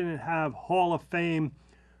really didn't have Hall of Fame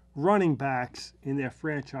running backs in their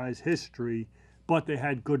franchise history, but they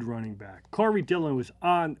had good running back. Corey Dillon is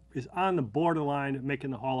on the borderline of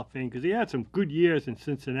making the Hall of Fame because he had some good years in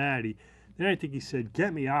Cincinnati. Then I think he said,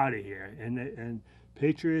 "Get me out of here," and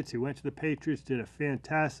Patriots. He went to the Patriots, did a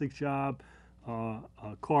fantastic job,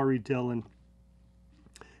 Corey Dillon.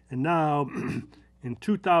 And now, in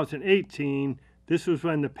 2018, this was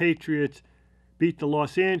when the Patriots beat the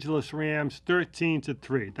Los Angeles Rams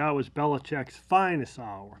 13-3. That was Belichick's finest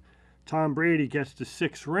hour. Tom Brady gets the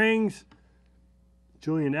 6 rings.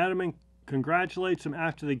 Julian Edelman congratulates him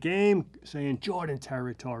after the game, saying, "Jordan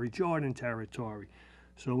territory, Jordan territory."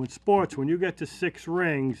 So in sports, when you get to 6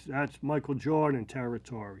 rings, that's Michael Jordan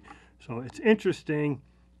territory. So it's interesting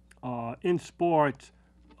in sports.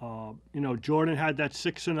 Jordan had that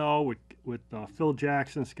 6-0 with Phil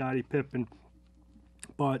Jackson, Scottie Pippen,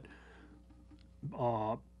 but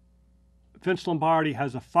Vince Lombardi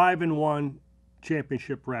has a 5-1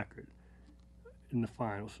 championship record in the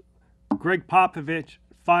finals. Greg Popovich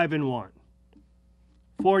 5-1.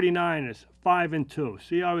 49ers 5-2.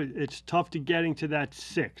 See how it's tough to getting to that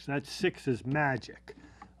 6. That 6 is magic.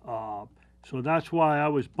 So that's why I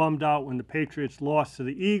was bummed out when the Patriots lost to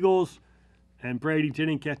the Eagles, and Brady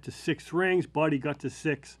didn't get to 6 rings, but he got to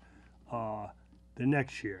 6 the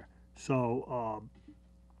next year. So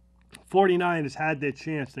 49ers had their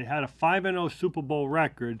chance. They had a 5-0 Super Bowl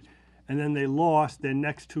record, and then they lost their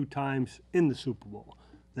next 2 times in the Super Bowl.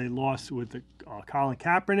 They lost with Colin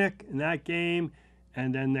Kaepernick in that game,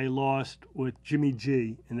 and then they lost with Jimmy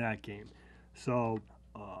G in that game. So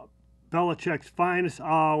Belichick's finest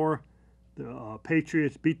hour. The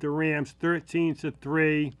Patriots beat the Rams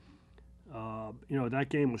 13-3. That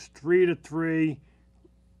game was 3-3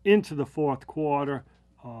 into the fourth quarter.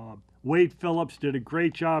 Wade Phillips did a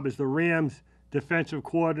great job as the Rams defensive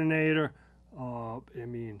coordinator.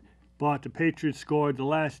 But the Patriots scored the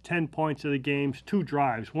last 10 points of the games, 2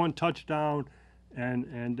 drives, 1 touchdown,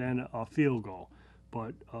 and then a field goal.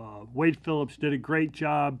 But Wade Phillips did a great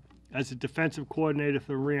job as a defensive coordinator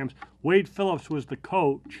for the Rams. Wade Phillips was the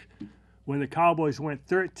coach when the Cowboys went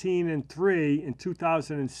 13-3 in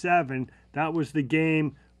 2007. That was the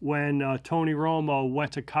game when Tony Romo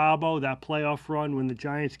went to Cabo, that playoff run when the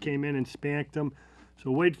Giants came in and spanked them.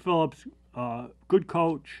 So Wade Phillips, good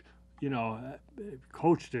coach,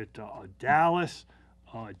 coached at Dallas,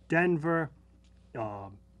 Denver,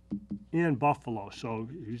 and Buffalo. So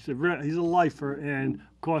he's a lifer. And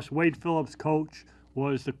of course, Wade Phillips' coach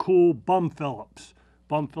was the cool Bum Phillips.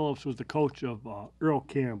 Bum Phillips was the coach of Earl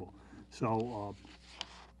Campbell. So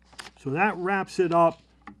that wraps it up.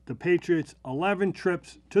 The Patriots 11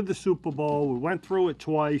 trips to the Super Bowl. We went through it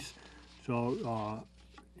twice. So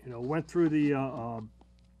went through the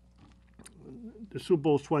Super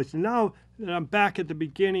Bowls twice. And now that I'm back at the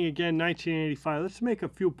beginning again, 1985, let's make a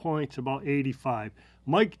few points about 85.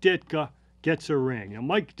 Mike Ditka gets a ring. Now,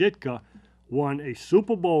 Mike Ditka won a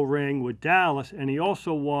Super Bowl ring with Dallas, and he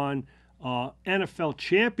also won NFL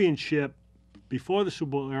championship before the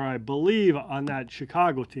Super Bowl era, I believe, on that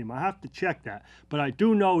Chicago team. I have to check that. But I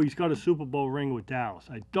do know he's got a Super Bowl ring with Dallas.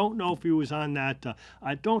 I don't know if he was on that.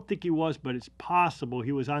 I don't think he was, but it's possible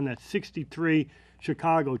he was on that 63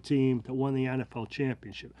 Chicago team that won the NFL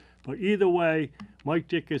championship. But either way, Mike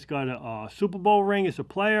Ditka's got a Super Bowl ring as a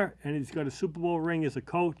player, and he's got a Super Bowl ring as a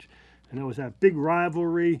coach. And there was that big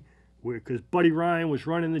rivalry because Buddy Ryan was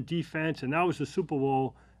running the defense, and that was the Super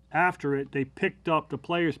Bowl. After it, the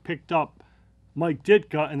players picked up Mike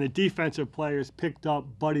Ditka, and the defensive players picked up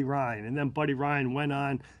Buddy Ryan. And then Buddy Ryan went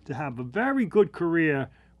on to have a very good career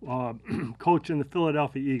coaching the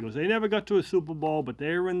Philadelphia Eagles. They never got to a Super Bowl, but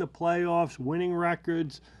they were in the playoffs, winning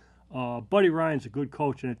records. Buddy Ryan's a good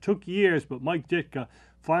coach, and it took years, but Mike Ditka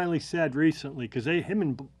finally said recently, because him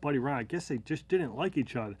and Buddy Ryan, I guess they just didn't like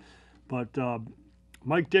each other. But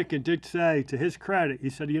Mike Ditka did say, to his credit, he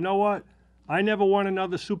said, you know what? I never won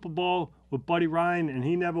another Super Bowl with Buddy Ryan, and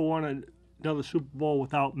he never won another Super Bowl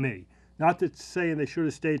without me. Not that saying they should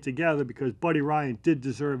have stayed together, because Buddy Ryan did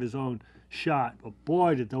deserve his own shot. But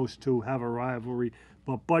boy, did those two have a rivalry.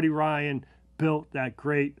 But Buddy Ryan built that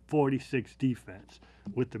great 46 defense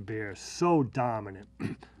with the Bears. So dominant.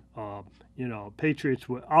 Patriots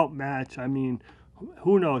were outmatched. I mean,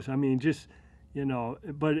 who knows? I mean,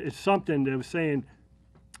 but it's something they were saying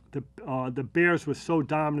the Bears were so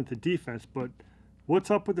dominant the defense, but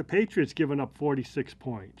what's up with the Patriots giving up 46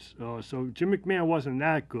 points? So Jim McMahon wasn't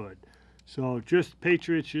that good. So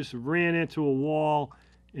Patriots just ran into a wall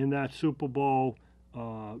in that Super Bowl.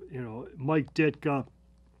 Mike Ditka,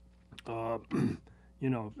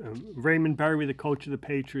 Raymond Berry, the coach of the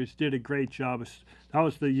Patriots, did a great job. That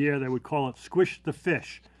was the year they would call it Squish the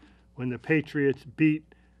Fish, when the Patriots beat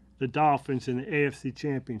the Dolphins in the AFC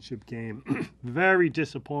Championship game. Very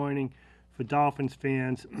disappointing for Dolphins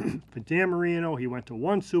fans. For Dan Marino, he went to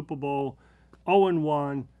one Super Bowl,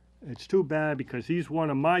 0-1. It's too bad because he's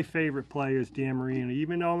one of my favorite players, Dan Marino.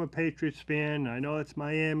 Even though I'm a Patriots fan, I know it's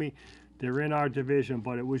Miami, they're in our division,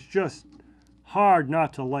 but it was just hard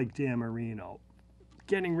not to like Dan Marino.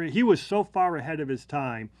 He was so far ahead of his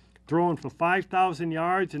time, throwing for 5,000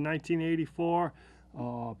 yards in 1984.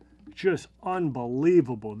 Just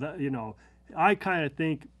unbelievable. I kind of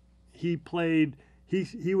think he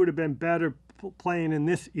would have been better playing in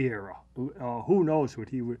this era. Who knows what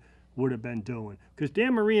he would have been doing. Because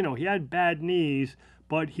Dan Marino, he had bad knees,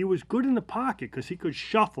 but he was good in the pocket because he could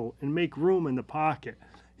shuffle and make room in the pocket.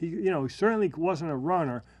 He certainly wasn't a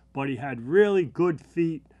runner, but he had really good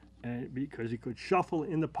feet because he could shuffle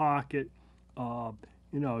in the pocket.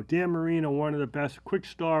 Dan Marino, one of the best. Quick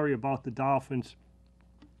story about the Dolphins.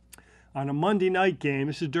 On a Monday night game,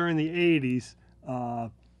 this is during the 80s,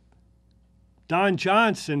 Don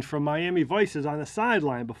Johnson from Miami Vice is on the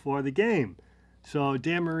sideline before the game. So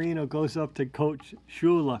Dan Marino goes up to Coach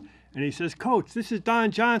Shula, and he says, Coach, this is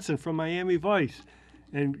Don Johnson from Miami Vice.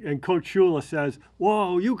 And Coach Shula says,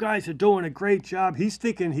 whoa, you guys are doing a great job. He's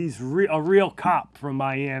thinking he's a real cop from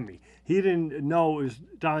Miami. He didn't know it was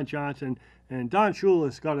Don Johnson. And Don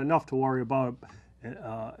Shula's got enough to worry about,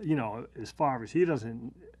 as far as he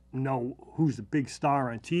doesn't know who's the big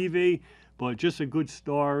star on TV. But just a good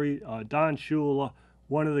story. Don Shula,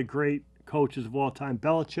 one of the great coaches of all time.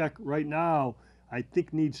 Belichick, right now, I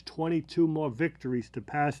think needs 22 more victories to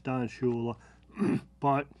pass Don Shula.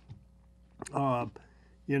 But, Don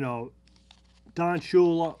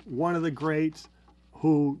Shula, one of the greats,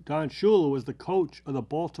 Don Shula was the coach of the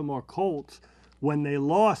Baltimore Colts when they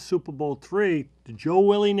lost Super Bowl III to Joe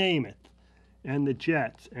Willie Namath and the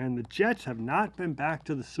Jets. And the Jets have not been back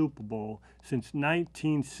to the Super Bowl since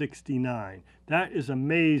 1969. That is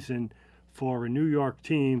amazing for a New York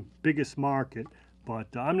team, biggest market.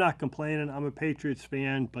 But I'm not complaining. I'm a Patriots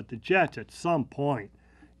fan. But the Jets, at some point,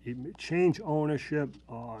 change ownership,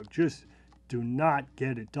 just do not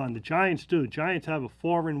get it done. The Giants do. The Giants have a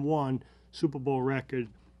 4-1 Super Bowl record.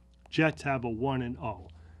 Jets have a 1-0.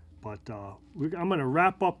 But I'm going to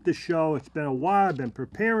wrap up the show. It's been a while. I've been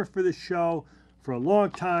preparing for the show for a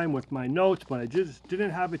long time with my notes, but I just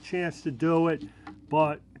didn't have a chance to do it.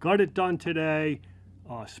 But got it done today.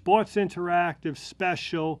 Sports Interactive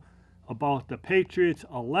special about the Patriots'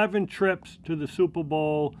 11 trips to the Super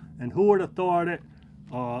Bowl. And who would have thought it,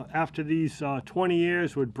 after these 20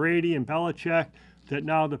 years with Brady and Belichick, that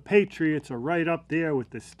now the Patriots are right up there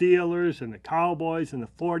with the Steelers and the Cowboys and the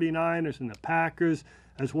 49ers and the Packers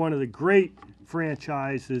as one of the great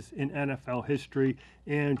franchises in NFL history.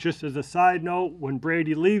 And just as a side note, when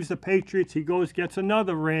Brady leaves the Patriots, he gets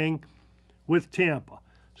another ring with Tampa.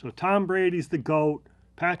 So Tom Brady's the GOAT.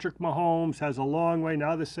 Patrick Mahomes has a long way.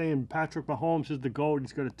 Now they're saying Patrick Mahomes is the GOAT.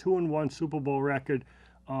 He's got a 2-1 Super Bowl record.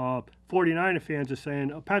 49er fans are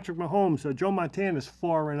saying, Patrick Mahomes, Joe Montana's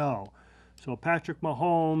 4-0. So Patrick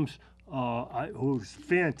Mahomes, who's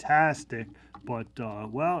fantastic, but,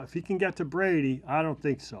 well, if he can get to Brady, I don't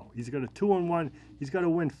think so. He's got a 2-1. He's got to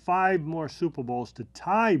win 5 more Super Bowls to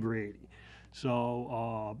tie Brady.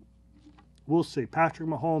 So we'll see. Patrick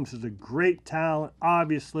Mahomes is a great talent,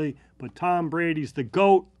 obviously, but Tom Brady's the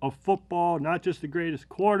GOAT of football, not just the greatest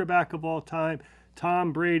quarterback of all time.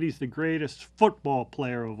 Tom Brady's the greatest football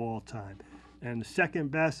player of all time. And the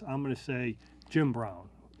second best, I'm going to say Jim Brown.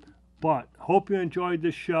 But hope you enjoyed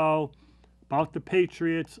this show about the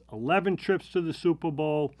Patriots. 11 trips to the Super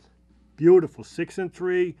Bowl. Beautiful.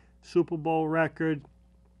 6-3 Super Bowl record.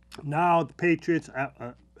 Now the Patriots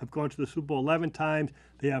have gone to the Super Bowl 11 times.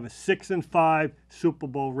 They have a 6-5 Super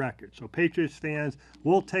Bowl record. So Patriots fans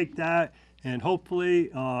will take that. And hopefully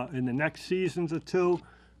in the next seasons or two,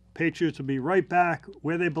 Patriots will be right back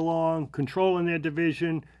where they belong, controlling their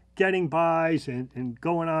division, getting buys, and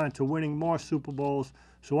going on to winning more Super Bowls.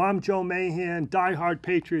 So I'm Joe Mahan, diehard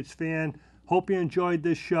Patriots fan. Hope you enjoyed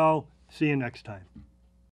this show. See you next time.